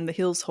Coke sign, the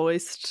Hills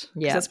Hoist.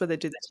 Yeah. That's where they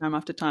do that time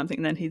after time thing,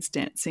 and then he's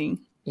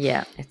dancing.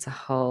 Yeah, it's a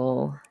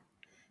whole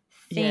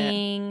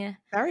thing. Yeah.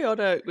 Barry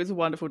Otto was a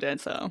wonderful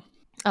dancer.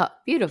 Oh,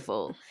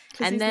 beautiful.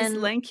 And then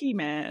this lanky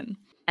man.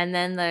 And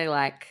then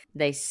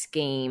they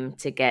scheme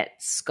to get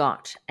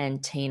Scott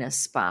and Tina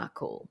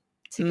Sparkle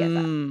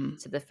together.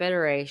 So the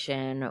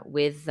Federation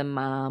with the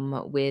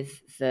mum,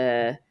 with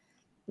the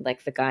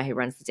guy who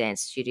runs the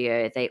dance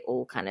studio, they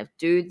all kind of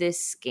do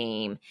this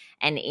scheme.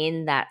 And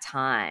in that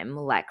time,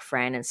 like,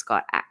 Fran and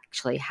Scott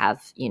actually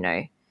have,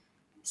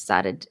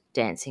 started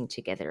dancing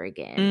together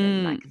again.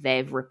 And like,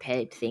 they've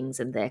repaired things,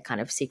 and they're kind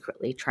of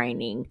secretly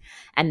training.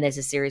 And there's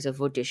a series of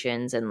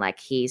auditions, and like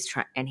he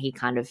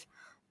kind of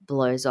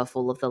blows off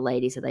all of the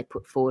ladies that they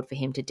put forward for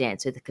him to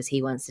dance with because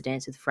he wants to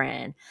dance with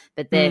Fran.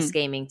 But they're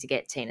scheming to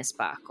get Tina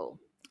Sparkle.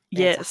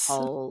 Yes. It's a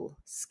whole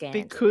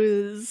scandal.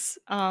 Because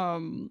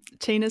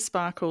Tina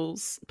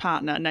Sparkle's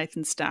partner,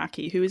 Nathan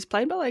Starkey, who is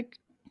played by like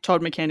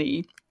Todd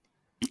McKenney,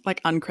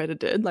 like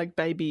uncredited, like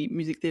baby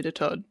music theatre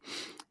Todd,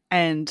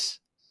 and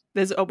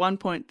there's at one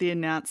point the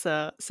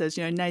announcer says,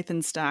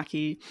 Nathan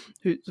Starkey,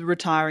 who's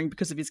retiring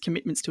because of his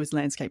commitments to his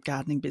landscape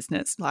gardening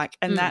business.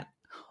 And that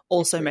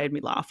also made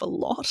me laugh a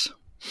lot.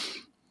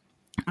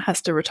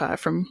 Has to retire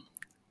from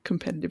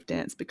competitive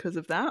dance because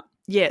of that.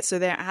 Yeah, so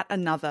they're at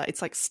another,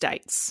 it's like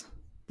states.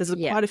 There's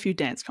quite a few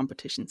dance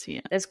competitions here.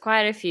 There's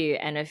quite a few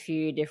and a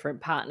few different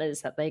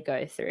partners that they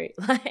go through.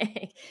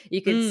 Like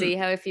you could see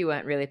how if you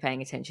weren't really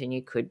paying attention,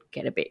 you could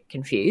get a bit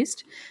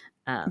confused.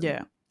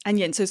 Yeah.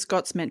 And so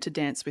Scott's meant to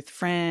dance with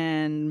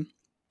Fran,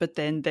 but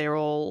then they're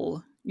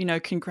all,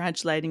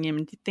 congratulating him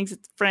and he thinks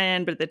it's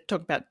Fran, but they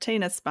talk about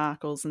Tina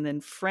Sparkles and then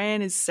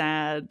Fran is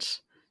sad.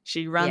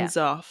 She runs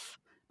off,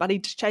 but he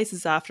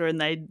chases after her and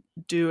they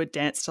do a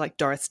dance to like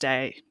Doris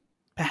Day.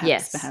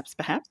 Perhaps,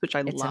 which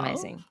I love. It's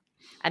amazing.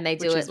 And they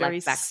do it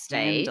like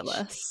backstage.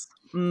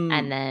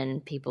 And then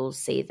people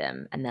see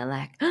them and they're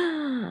like,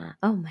 oh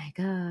my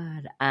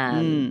God.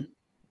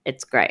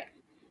 It's great.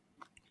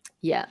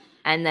 Yeah.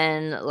 And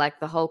then like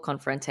the whole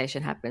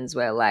confrontation happens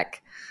where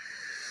like,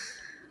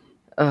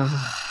 there's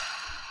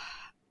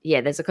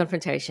a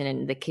confrontation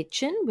in the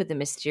kitchen with the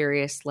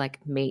mysterious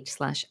like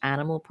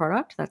meat/animal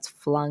product that's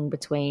flung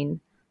between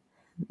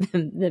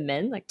the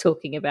men, like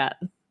talking about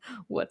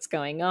what's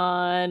going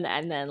on.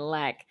 And then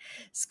like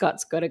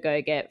Scott's got to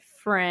go get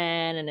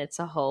Fran and it's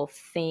a whole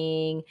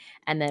thing.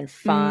 And then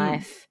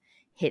Fife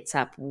hits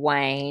up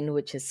Wayne,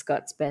 which is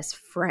Scott's best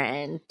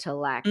friend, to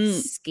like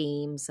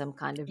scheme some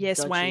kind of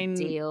dodgy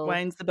deal.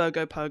 Wayne's the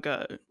Bogo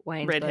Pogo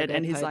redhead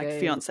and his like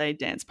fiance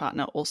dance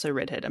partner, also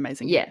redhead,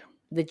 amazing. Yeah,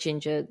 the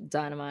Ginger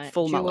Dynamite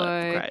full duo.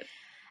 mullet, great.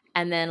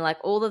 And then like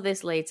all of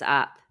this leads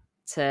up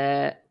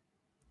to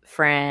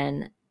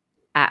Fran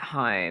at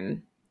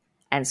home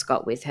and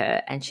Scott with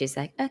her, and she's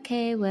like,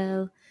 okay,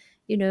 well,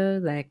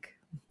 like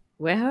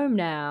we're home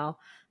now.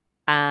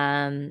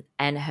 And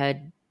her,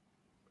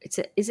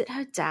 is it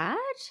her dad?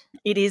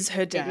 It is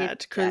her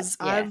dad, because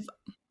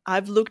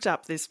I've looked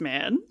up this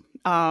man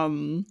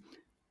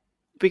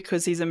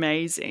because he's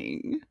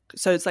amazing.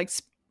 So it's like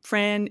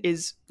Fran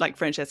is like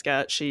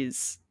Francesca,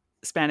 she's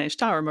Spanish.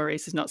 Tara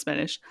Maurice is not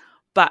Spanish,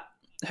 but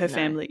her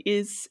family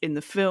is in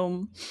the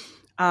film.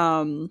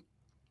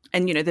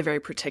 And, they're very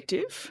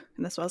protective.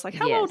 And that's why I was like,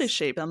 how old is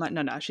she? But I'm like,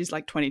 no, she's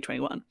like 20,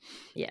 21.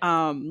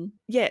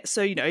 Yeah.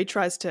 So, he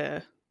tries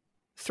to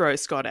throw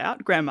Scott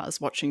out.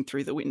 Grandma's watching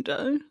through the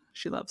window.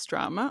 She loves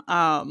drama.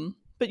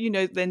 But,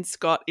 then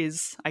Scott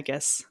is, I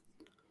guess,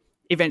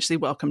 eventually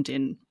welcomed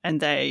in and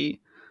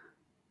they,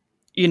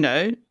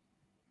 they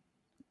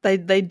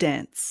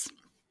dance.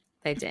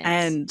 They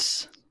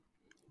dance.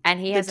 And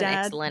he has an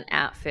excellent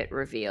outfit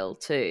reveal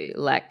too.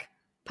 Like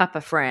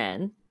Papa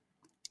Fran.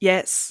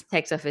 Yes.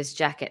 Takes off his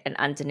jacket and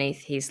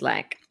underneath he's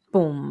like,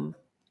 boom,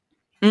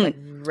 like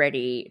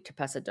ready to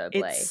pass a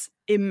doble. It's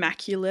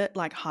immaculate,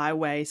 like high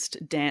waist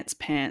dance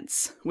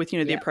pants with,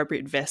 the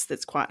appropriate vest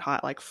that's quite high,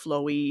 like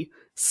flowy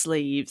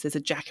sleeves. There's a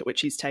jacket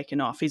which he's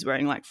taken off. He's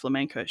wearing like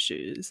flamenco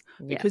shoes.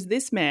 Because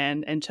this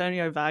man,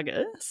 Antonio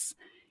Vargas,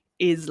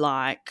 is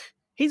like,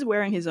 he's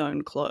wearing his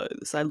own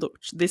clothes. I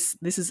looked, this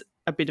is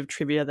a bit of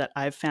trivia that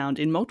I've found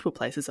in multiple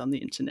places on the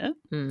internet.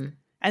 And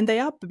they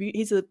are,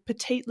 he's a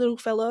petite little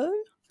fellow.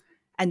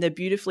 And they're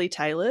beautifully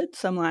tailored.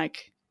 So I'm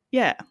like,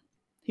 yeah,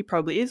 he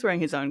probably is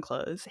wearing his own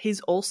clothes.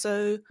 He's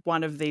also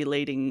one of the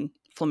leading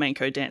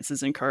flamenco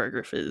dancers and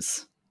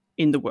choreographers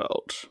in the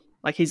world.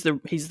 Like he's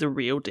the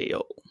real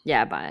deal.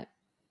 Yeah, I buy it.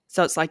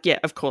 So it's like, yeah,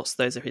 of course,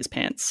 those are his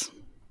pants.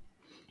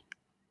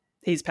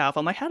 He's powerful.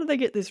 I'm like, how did they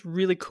get this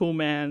really cool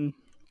man?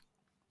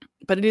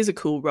 But it is a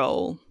cool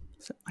role.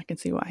 So I can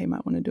see why he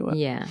might want to do it.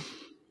 Yeah.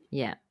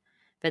 Yeah.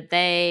 But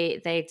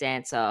they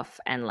dance off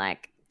and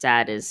like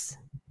Dad is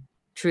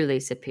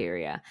truly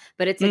superior,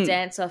 but it's a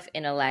dance off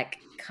in a like,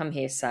 come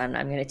here son,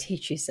 I'm going to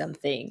teach you some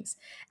things,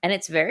 and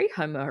it's very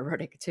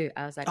homoerotic too.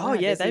 I was like, oh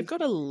yeah, they've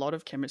got a lot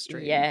of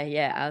chemistry.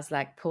 Yeah I was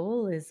like,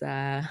 Paul is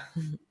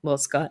well,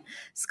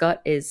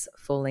 Scott is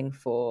falling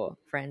for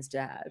Fran's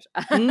dad.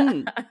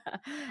 And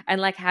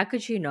like, how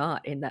could you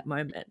not in that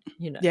moment,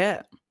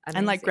 yeah. Amazing.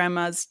 And like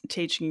Grandma's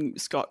teaching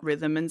Scott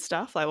rhythm and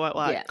stuff,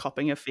 like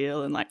copping a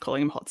feel and like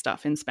calling him hot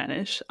stuff in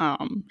Spanish.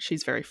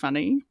 She's very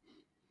funny.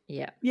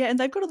 Yeah, and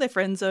they've got all their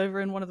friends over,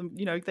 and one of them,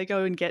 they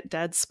go and get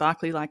Dad's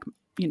sparkly, like,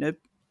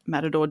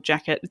 Matador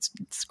jacket.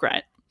 It's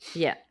great.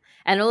 Yeah,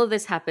 and all of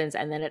this happens,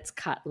 and then it's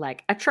cut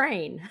like a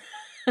train,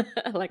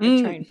 like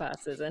a train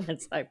passes, and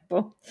it's like,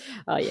 boom.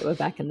 Oh yeah, we're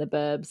back in the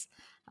burbs.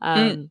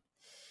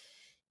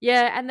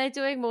 Yeah, and they're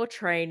doing more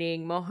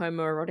training, more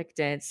homoerotic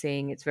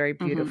dancing. It's very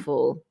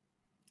beautiful,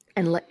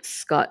 and like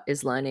Scott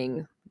is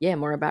learning,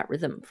 more about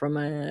rhythm from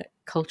a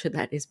culture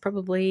that is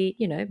probably,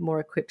 more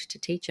equipped to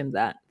teach him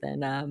that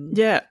than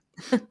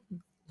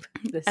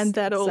and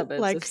that all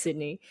suburbs like of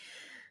Sydney.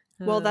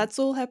 Well, that's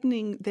all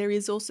happening.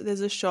 There's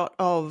a shot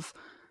of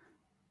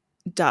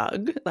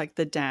Doug, like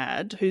the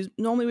dad, who's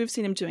normally we've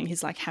seen him doing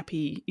his like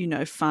happy,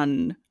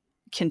 fun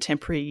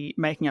contemporary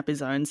making up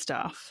his own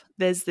stuff.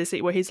 There's this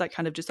where he's like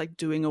kind of just like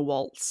doing a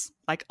waltz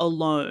like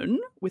alone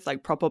with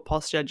like proper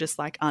posture, just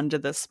like under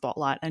the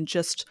spotlight and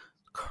just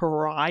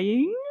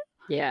crying.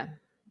 Yeah.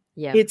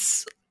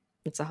 It's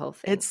It's a whole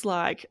thing. It's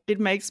like, it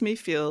makes me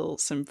feel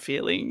some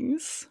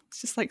feelings.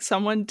 It's just like,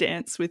 someone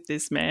dance with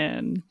this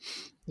man.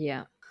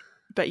 Yeah.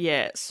 But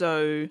yeah,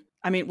 so,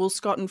 I mean, well,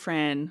 Scott and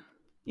Fran,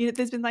 you know,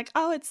 there's been like,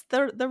 oh, it's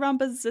the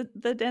rumba's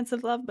the dance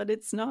of love, but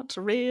it's not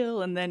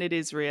real. And then it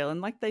is real. And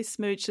like they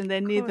smooch, and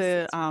they're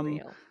near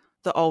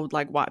the old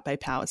like White Bay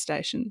Power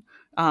Station,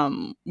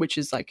 which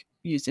is like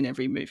used in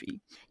every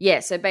movie. Yeah,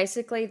 so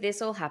basically this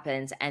all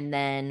happens, and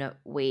then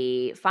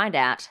we find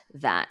out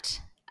that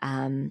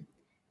Dad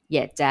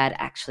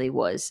actually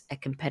was a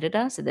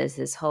competitor. So there's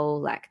this whole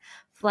like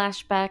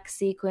flashback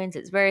sequence.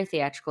 It's very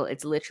theatrical.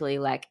 It's literally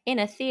like in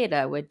a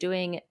theater,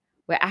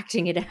 we're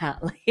acting it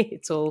out. Like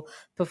it's all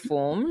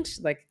performed,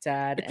 like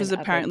Dad. It was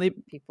and apparently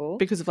people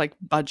because of like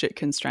budget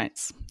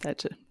constraints. They had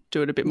to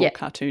do it a bit more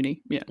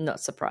cartoony. Yeah, not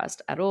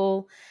surprised at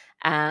all.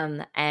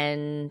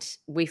 And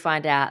we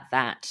find out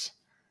that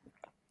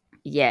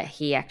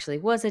he actually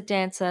was a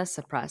dancer.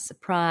 Surprise,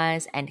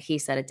 surprise! And he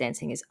started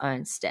dancing his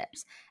own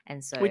steps,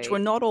 and so which were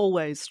not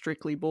always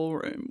strictly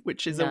ballroom,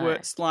 which is a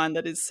worst line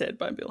that is said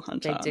by Bill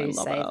Hunter. They do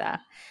say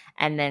that,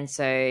 and then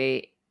so.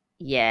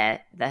 Yeah,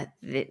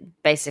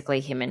 basically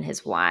him and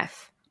his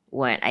wife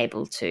weren't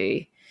able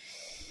to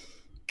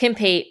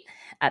compete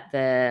at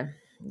the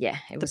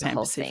was a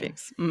whole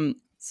Pacifics. thing.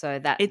 So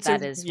that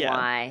is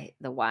why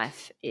the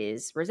wife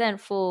is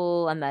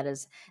resentful, and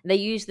they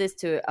use this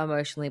to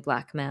emotionally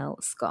blackmail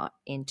Scott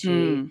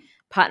into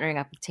partnering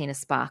up with Tina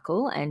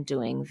Sparkle and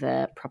doing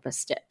the proper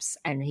steps.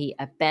 And he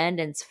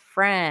abandons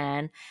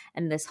Fran,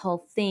 and this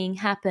whole thing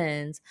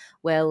happens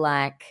where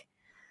like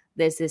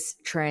there's this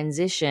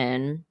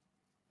transition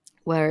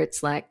where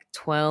it's like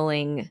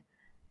twirling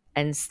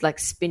and like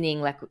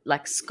spinning,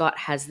 like Scott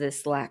has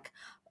this like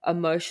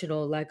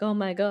emotional like, oh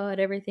my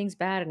God, everything's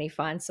bad, and he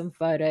finds some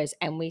photos,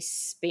 and we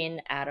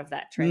spin out of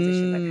that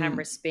transition. The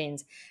camera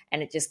spins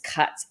and it just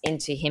cuts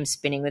into him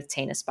spinning with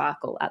Tina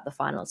Sparkle at the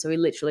final. So we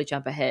literally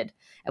jump ahead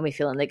and we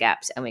fill in the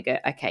gaps and we go,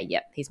 okay,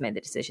 yep, he's made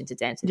the decision to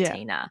dance with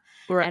Tina.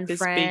 We're at this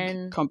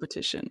Fran big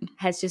competition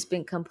has just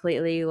been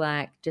completely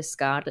like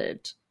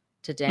discarded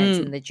to dance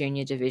in the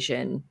junior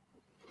division,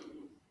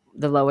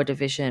 the lower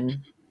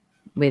division,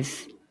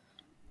 with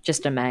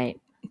just a mate.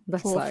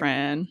 That's Poor like,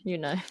 Fran. You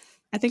know.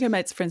 I think her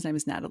mate's friend's name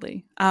is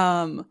Natalie.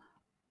 But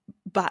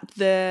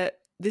this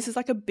is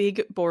like a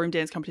big ballroom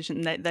dance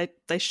competition. And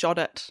they shot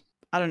it,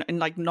 I don't know, in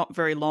like not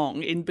very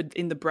long in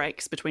the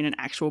breaks between an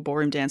actual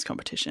ballroom dance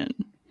competition.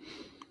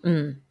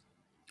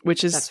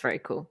 Which is that's very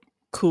cool.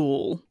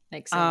 Cool.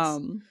 Makes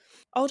sense.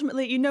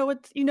 Ultimately, you know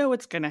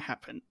what's going to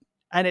happen.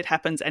 And it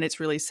happens, and it's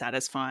really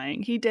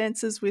satisfying. He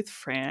dances with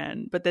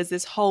Fran, but there's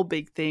this whole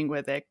big thing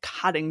where they're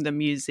cutting the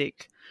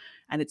music,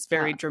 and it's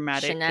very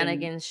dramatic.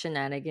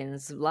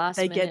 Shenanigans. Last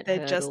they minute get there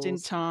hurdles. just in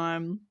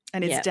time,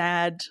 and his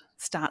dad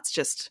starts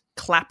just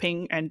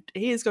clapping, and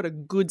he has got a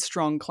good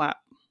strong clap.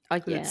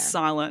 It's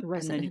silent,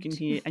 resonant. And then you can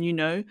hear,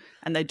 and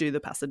and they do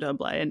the Paso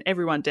Doble, and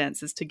everyone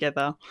dances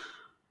together,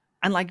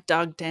 and like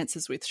Doug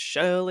dances with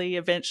Shirley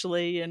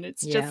eventually, and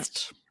it's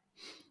just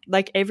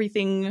like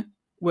everything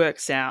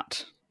works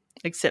out.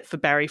 Except for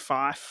Barry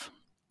Fife.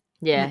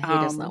 Yeah, he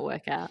does not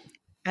work out.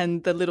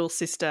 And the little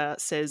sister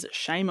says,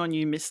 "Shame on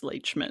you, Miss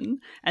Leachman."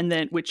 And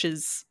then, which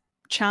is,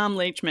 Charm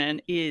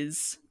Leachman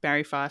is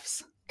Barry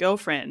Fife's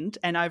girlfriend.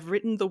 And I've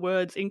written the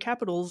words in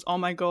capitals, oh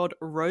my God,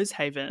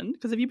 Rosehaven.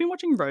 Because have you been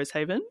watching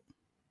Rosehaven?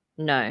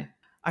 No.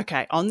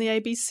 Okay, on the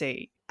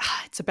ABC.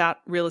 It's about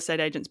real estate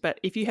agents. But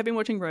if you have been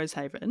watching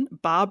Rosehaven,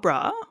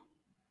 Barbara,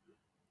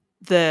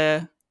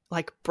 the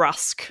like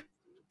brusque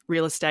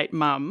real estate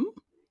mum,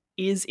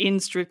 is in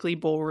Strictly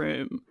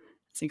Ballroom.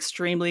 It's an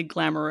extremely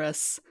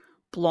glamorous,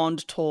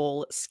 blonde,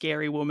 tall,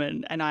 scary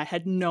woman, and I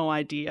had no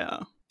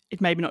idea.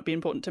 It may not be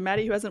important to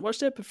Maddie, who hasn't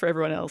watched it, but for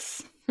everyone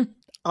else,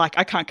 like,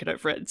 I can't get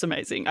over it. It's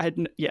amazing.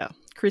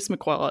 Chris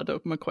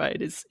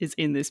McQuaid is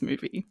in this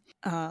movie.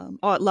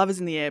 Love is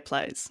in the Air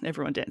plays.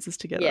 Everyone dances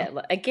together. Yeah,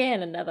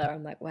 again, another.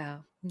 I'm like,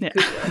 wow. Yeah.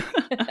 Good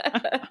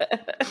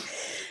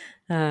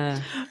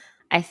work.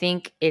 I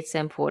think it's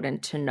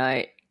important to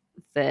note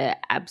the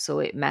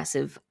absolute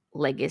massive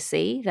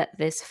legacy that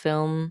this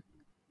film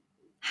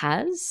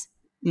has.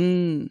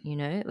 You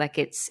know, like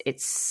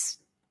it's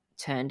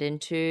turned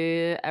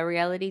into a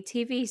reality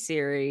TV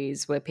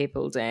series where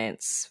people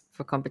dance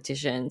for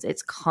competitions.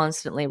 It's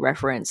constantly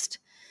referenced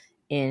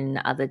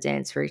in other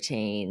dance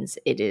routines.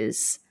 It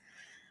is,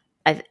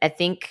 I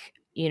think,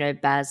 you know,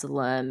 Baz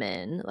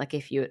Luhrmann, like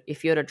if you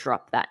were to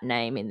drop that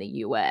name in the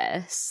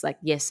US, like,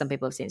 yes, some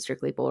people have seen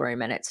Strictly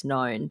Ballroom and it's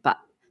known, but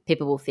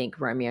people will think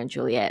Romeo and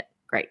Juliet,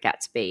 Great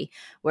Gatsby.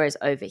 Whereas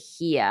over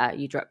here,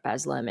 you drop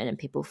Baz Luhrmann and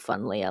people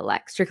fondly are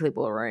like Strictly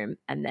Ballroom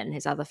and then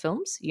his other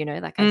films, you know,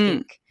 like I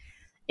think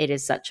it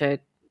is such a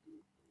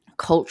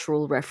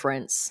cultural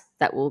reference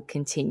that will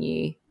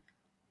continue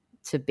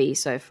to be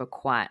so for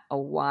quite a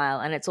while.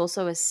 And it's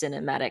also a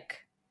cinematic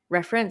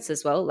reference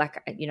as well.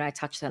 Like, you know, I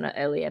touched on it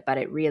earlier, but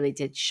it really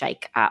did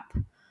shake up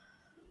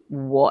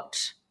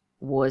what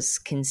was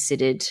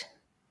considered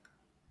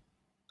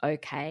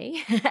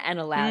okay and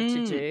allowed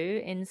to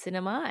do in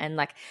cinema. And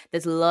like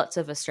there's lots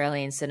of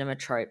Australian cinema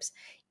tropes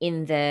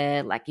in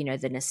there, like, you know,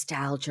 the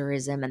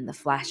nostalgiaism and the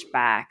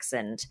flashbacks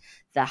and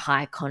the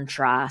high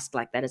contrast.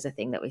 Like that is a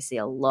thing that we see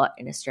a lot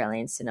in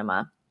Australian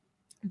cinema.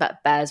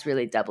 But Baz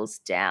really doubles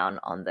down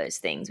on those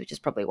things, which is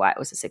probably why it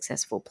was a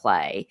successful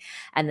play.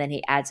 And then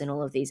he adds in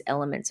all of these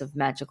elements of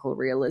magical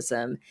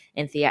realism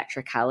and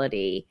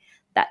theatricality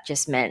that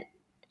just meant,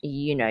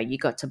 you know, you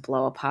got to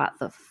blow apart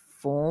the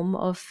form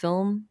of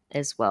film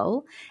as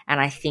well. And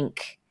I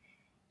think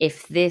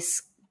if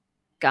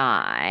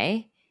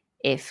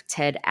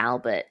Ted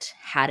Albert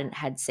hadn't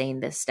had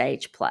seen the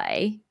stage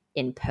play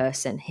in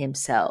person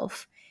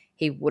himself,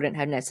 he wouldn't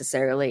have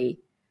necessarily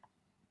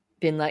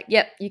been like,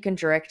 yep, you can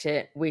direct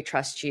it, we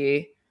trust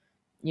you,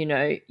 you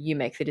know, you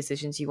make the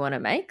decisions you want to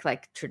make.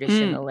 Like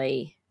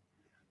traditionally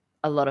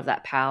a lot of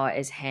that power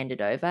is handed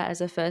over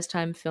as a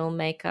first-time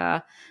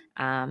filmmaker,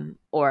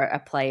 or a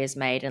play is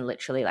made and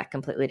literally like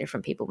completely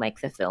different people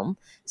make the film.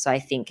 So I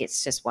think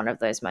it's just one of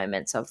those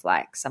moments of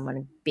like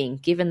someone being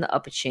given the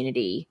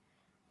opportunity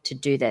to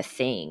do their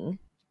thing,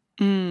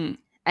 and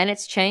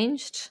it's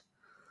changed,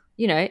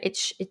 you know,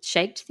 it's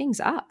shaped things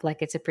up.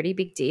 Like it's a pretty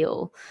big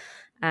deal.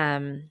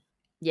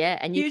 Yeah,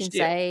 and you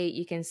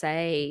can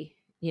say,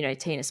 you know,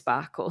 Tina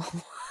Sparkle,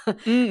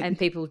 and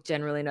people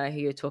generally know who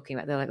you're talking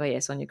about. They're like, oh, yeah,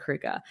 Sonia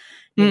Kruger.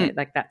 You know,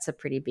 like that's a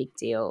pretty big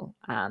deal,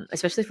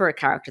 especially for a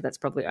character that's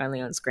probably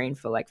only on screen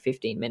for like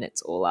 15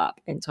 minutes all up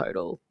in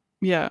total.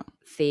 Yeah.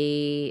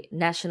 The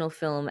National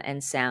Film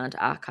and Sound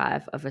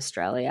Archive of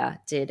Australia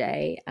did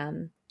a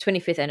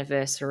 25th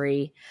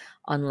anniversary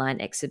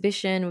online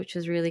exhibition, which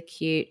was really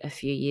cute, a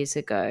few years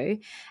ago,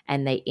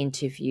 and they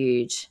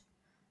interviewed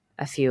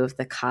a few of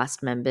the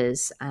cast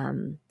members,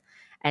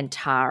 and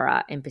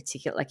Tara in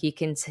particular. Like you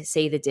can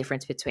see the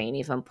difference between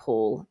even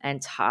Paul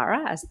and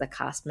Tara as the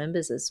cast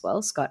members as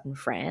well, Scott and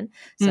Fran.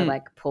 So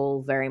like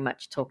Paul very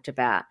much talked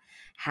about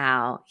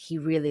how he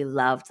really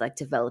loved like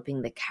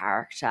developing the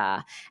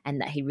character, and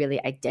that he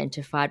really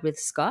identified with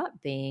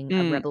Scott being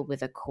a rebel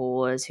with a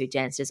cause who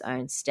danced his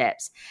own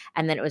steps.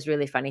 And then it was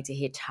really funny to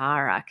hear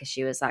Tara, because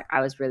she was like,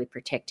 I was really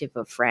protective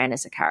of Fran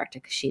as a character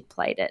because she'd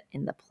played it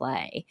in the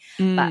play,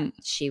 but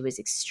she was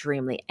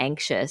extremely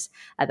anxious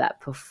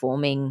about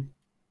performing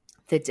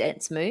the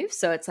dance move.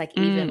 So it's like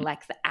even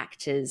like the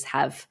actors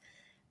have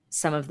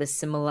some of the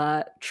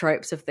similar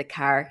tropes of the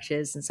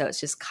characters, and so it's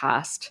just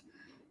cast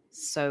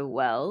so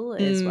well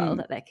as well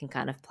that they can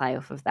kind of play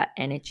off of that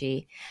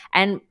energy.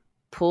 And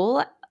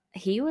Paul,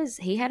 he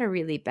had a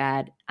really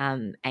bad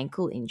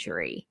ankle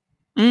injury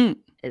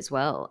as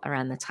well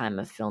around the time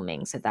of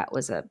filming, so that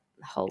was a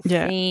whole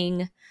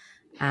thing,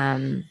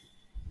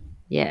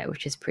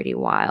 which is pretty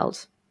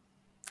wild.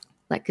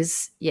 Like,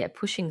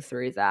 pushing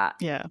through that.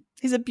 Yeah.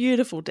 He's a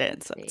beautiful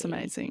dancer. It's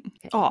amazing.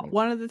 Oh,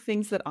 one of the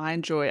things that I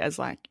enjoy as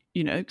like,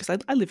 you know, because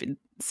I live in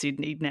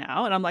Sydney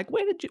now, and I'm like,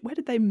 where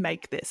did they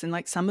make this? And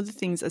like some of the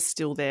things are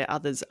still there,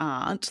 others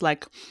aren't.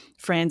 Like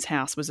Fran's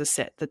house was a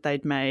set that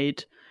they'd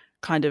made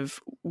kind of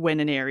when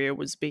an area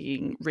was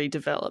being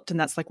redeveloped, and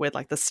that's like where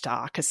like the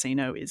Star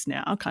Casino is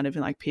now, kind of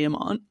in like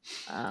Pyrmont.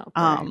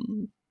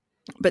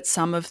 But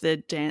some of the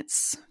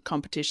dance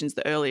competitions,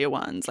 the earlier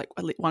ones, like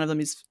one of them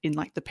is in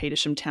like the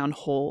Petersham Town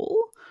Hall,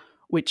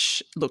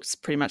 which looks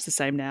pretty much the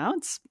same now.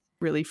 It's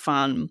really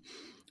fun.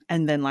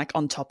 And then like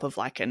on top of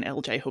like an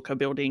LJ Hooker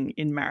building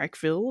in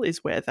Marrickville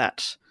is where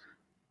that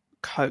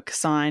Coke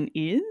sign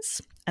is.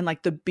 And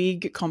like the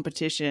big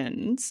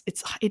competitions,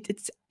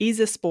 it is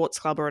a sports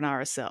club or an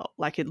RSL.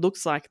 Like it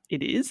looks like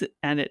it is,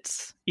 and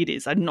it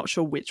is. I'm not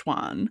sure which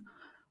one,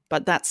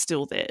 but that's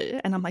still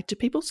there. And I'm like, do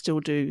people still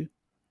do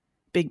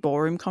big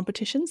ballroom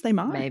competitions? They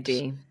might.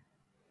 Maybe.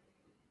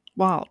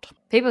 Wild.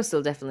 People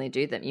still definitely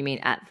do them. You mean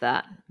at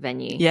that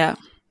venue? Yeah.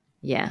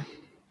 Yeah.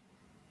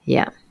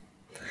 Yeah.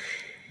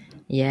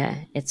 Yeah.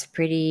 It's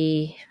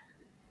pretty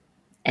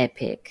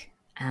epic.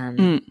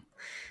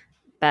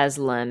 Baz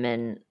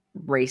Luhrmann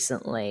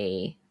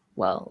recently,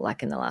 well,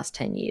 like in the last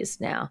 10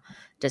 years now,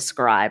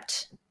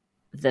 described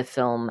the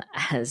film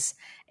as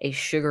a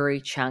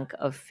sugary chunk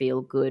of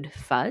feel-good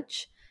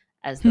fudge,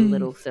 as the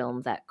little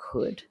film that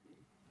could,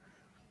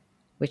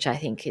 which I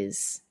think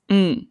is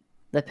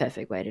the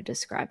perfect way to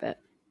describe it.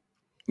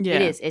 Yeah.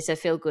 It is. It's a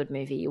feel-good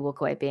movie. You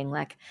walk away being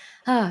like,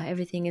 oh,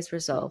 everything is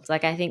resolved.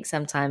 Like I think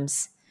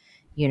sometimes,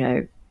 you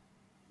know,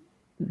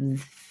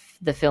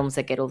 the films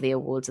that get all the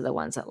awards are the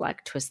ones that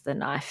like twist the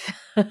knife,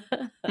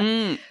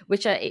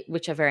 which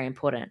are very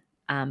important.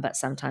 But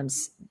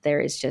sometimes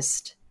there is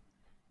just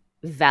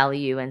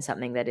value in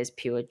something that is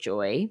pure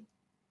joy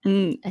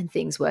and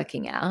things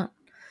working out.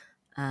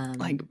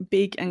 Like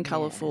big and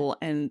colourful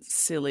and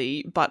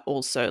silly, but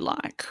also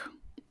like,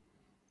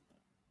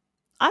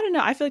 I don't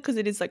know. I feel like because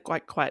it is like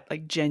quite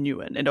like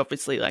genuine, and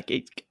obviously like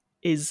it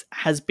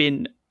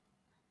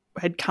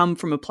had come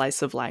from a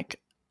place of like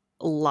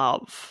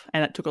love,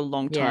 and it took a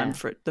long time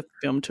for the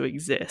film to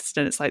exist.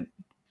 And it's like,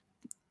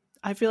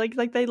 I feel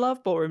like they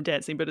love ballroom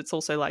dancing, but it's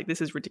also like, this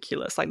is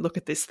ridiculous. Like, look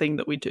at this thing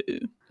that we do.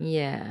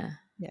 Yeah.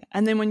 Yeah.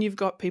 And then when you've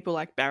got people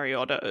like Barry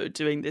Otto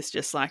doing this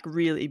just like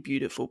really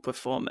beautiful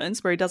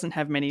performance where he doesn't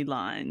have many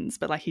lines,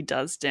 but like he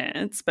does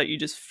dance, but you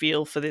just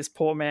feel for this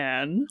poor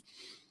man.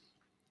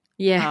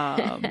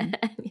 Yeah.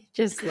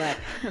 Just like,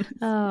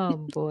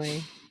 oh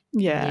boy.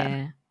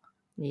 Yeah.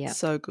 Yeah.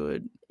 So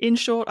good. In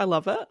short, I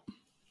love it.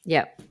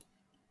 Yep.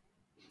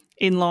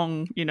 In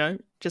long,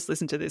 just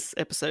listen to this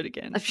episode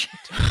again.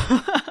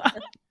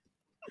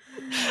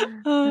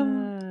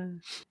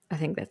 I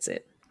think that's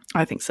it.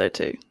 I think so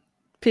too.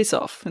 Piss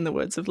off, in the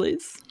words of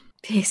Liz.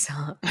 Piss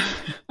off.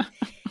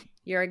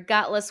 You're a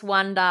gutless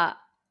wonder.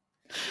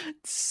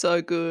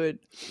 So good.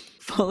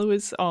 Follow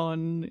us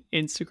on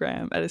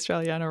Instagram at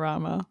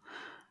Australianorama.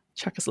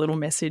 Chuck us a little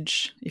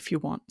message if you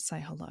want. Say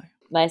hello.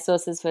 My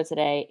sources for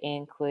today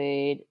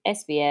include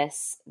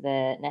SBS,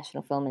 the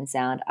National Film and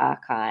Sound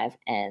Archive,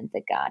 and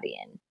The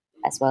Guardian,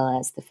 as well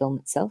as the film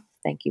itself.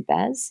 Thank you,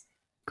 Baz.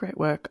 Great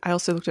work. I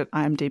also looked at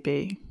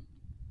IMDb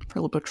for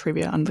a little bit of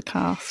trivia on the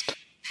cast.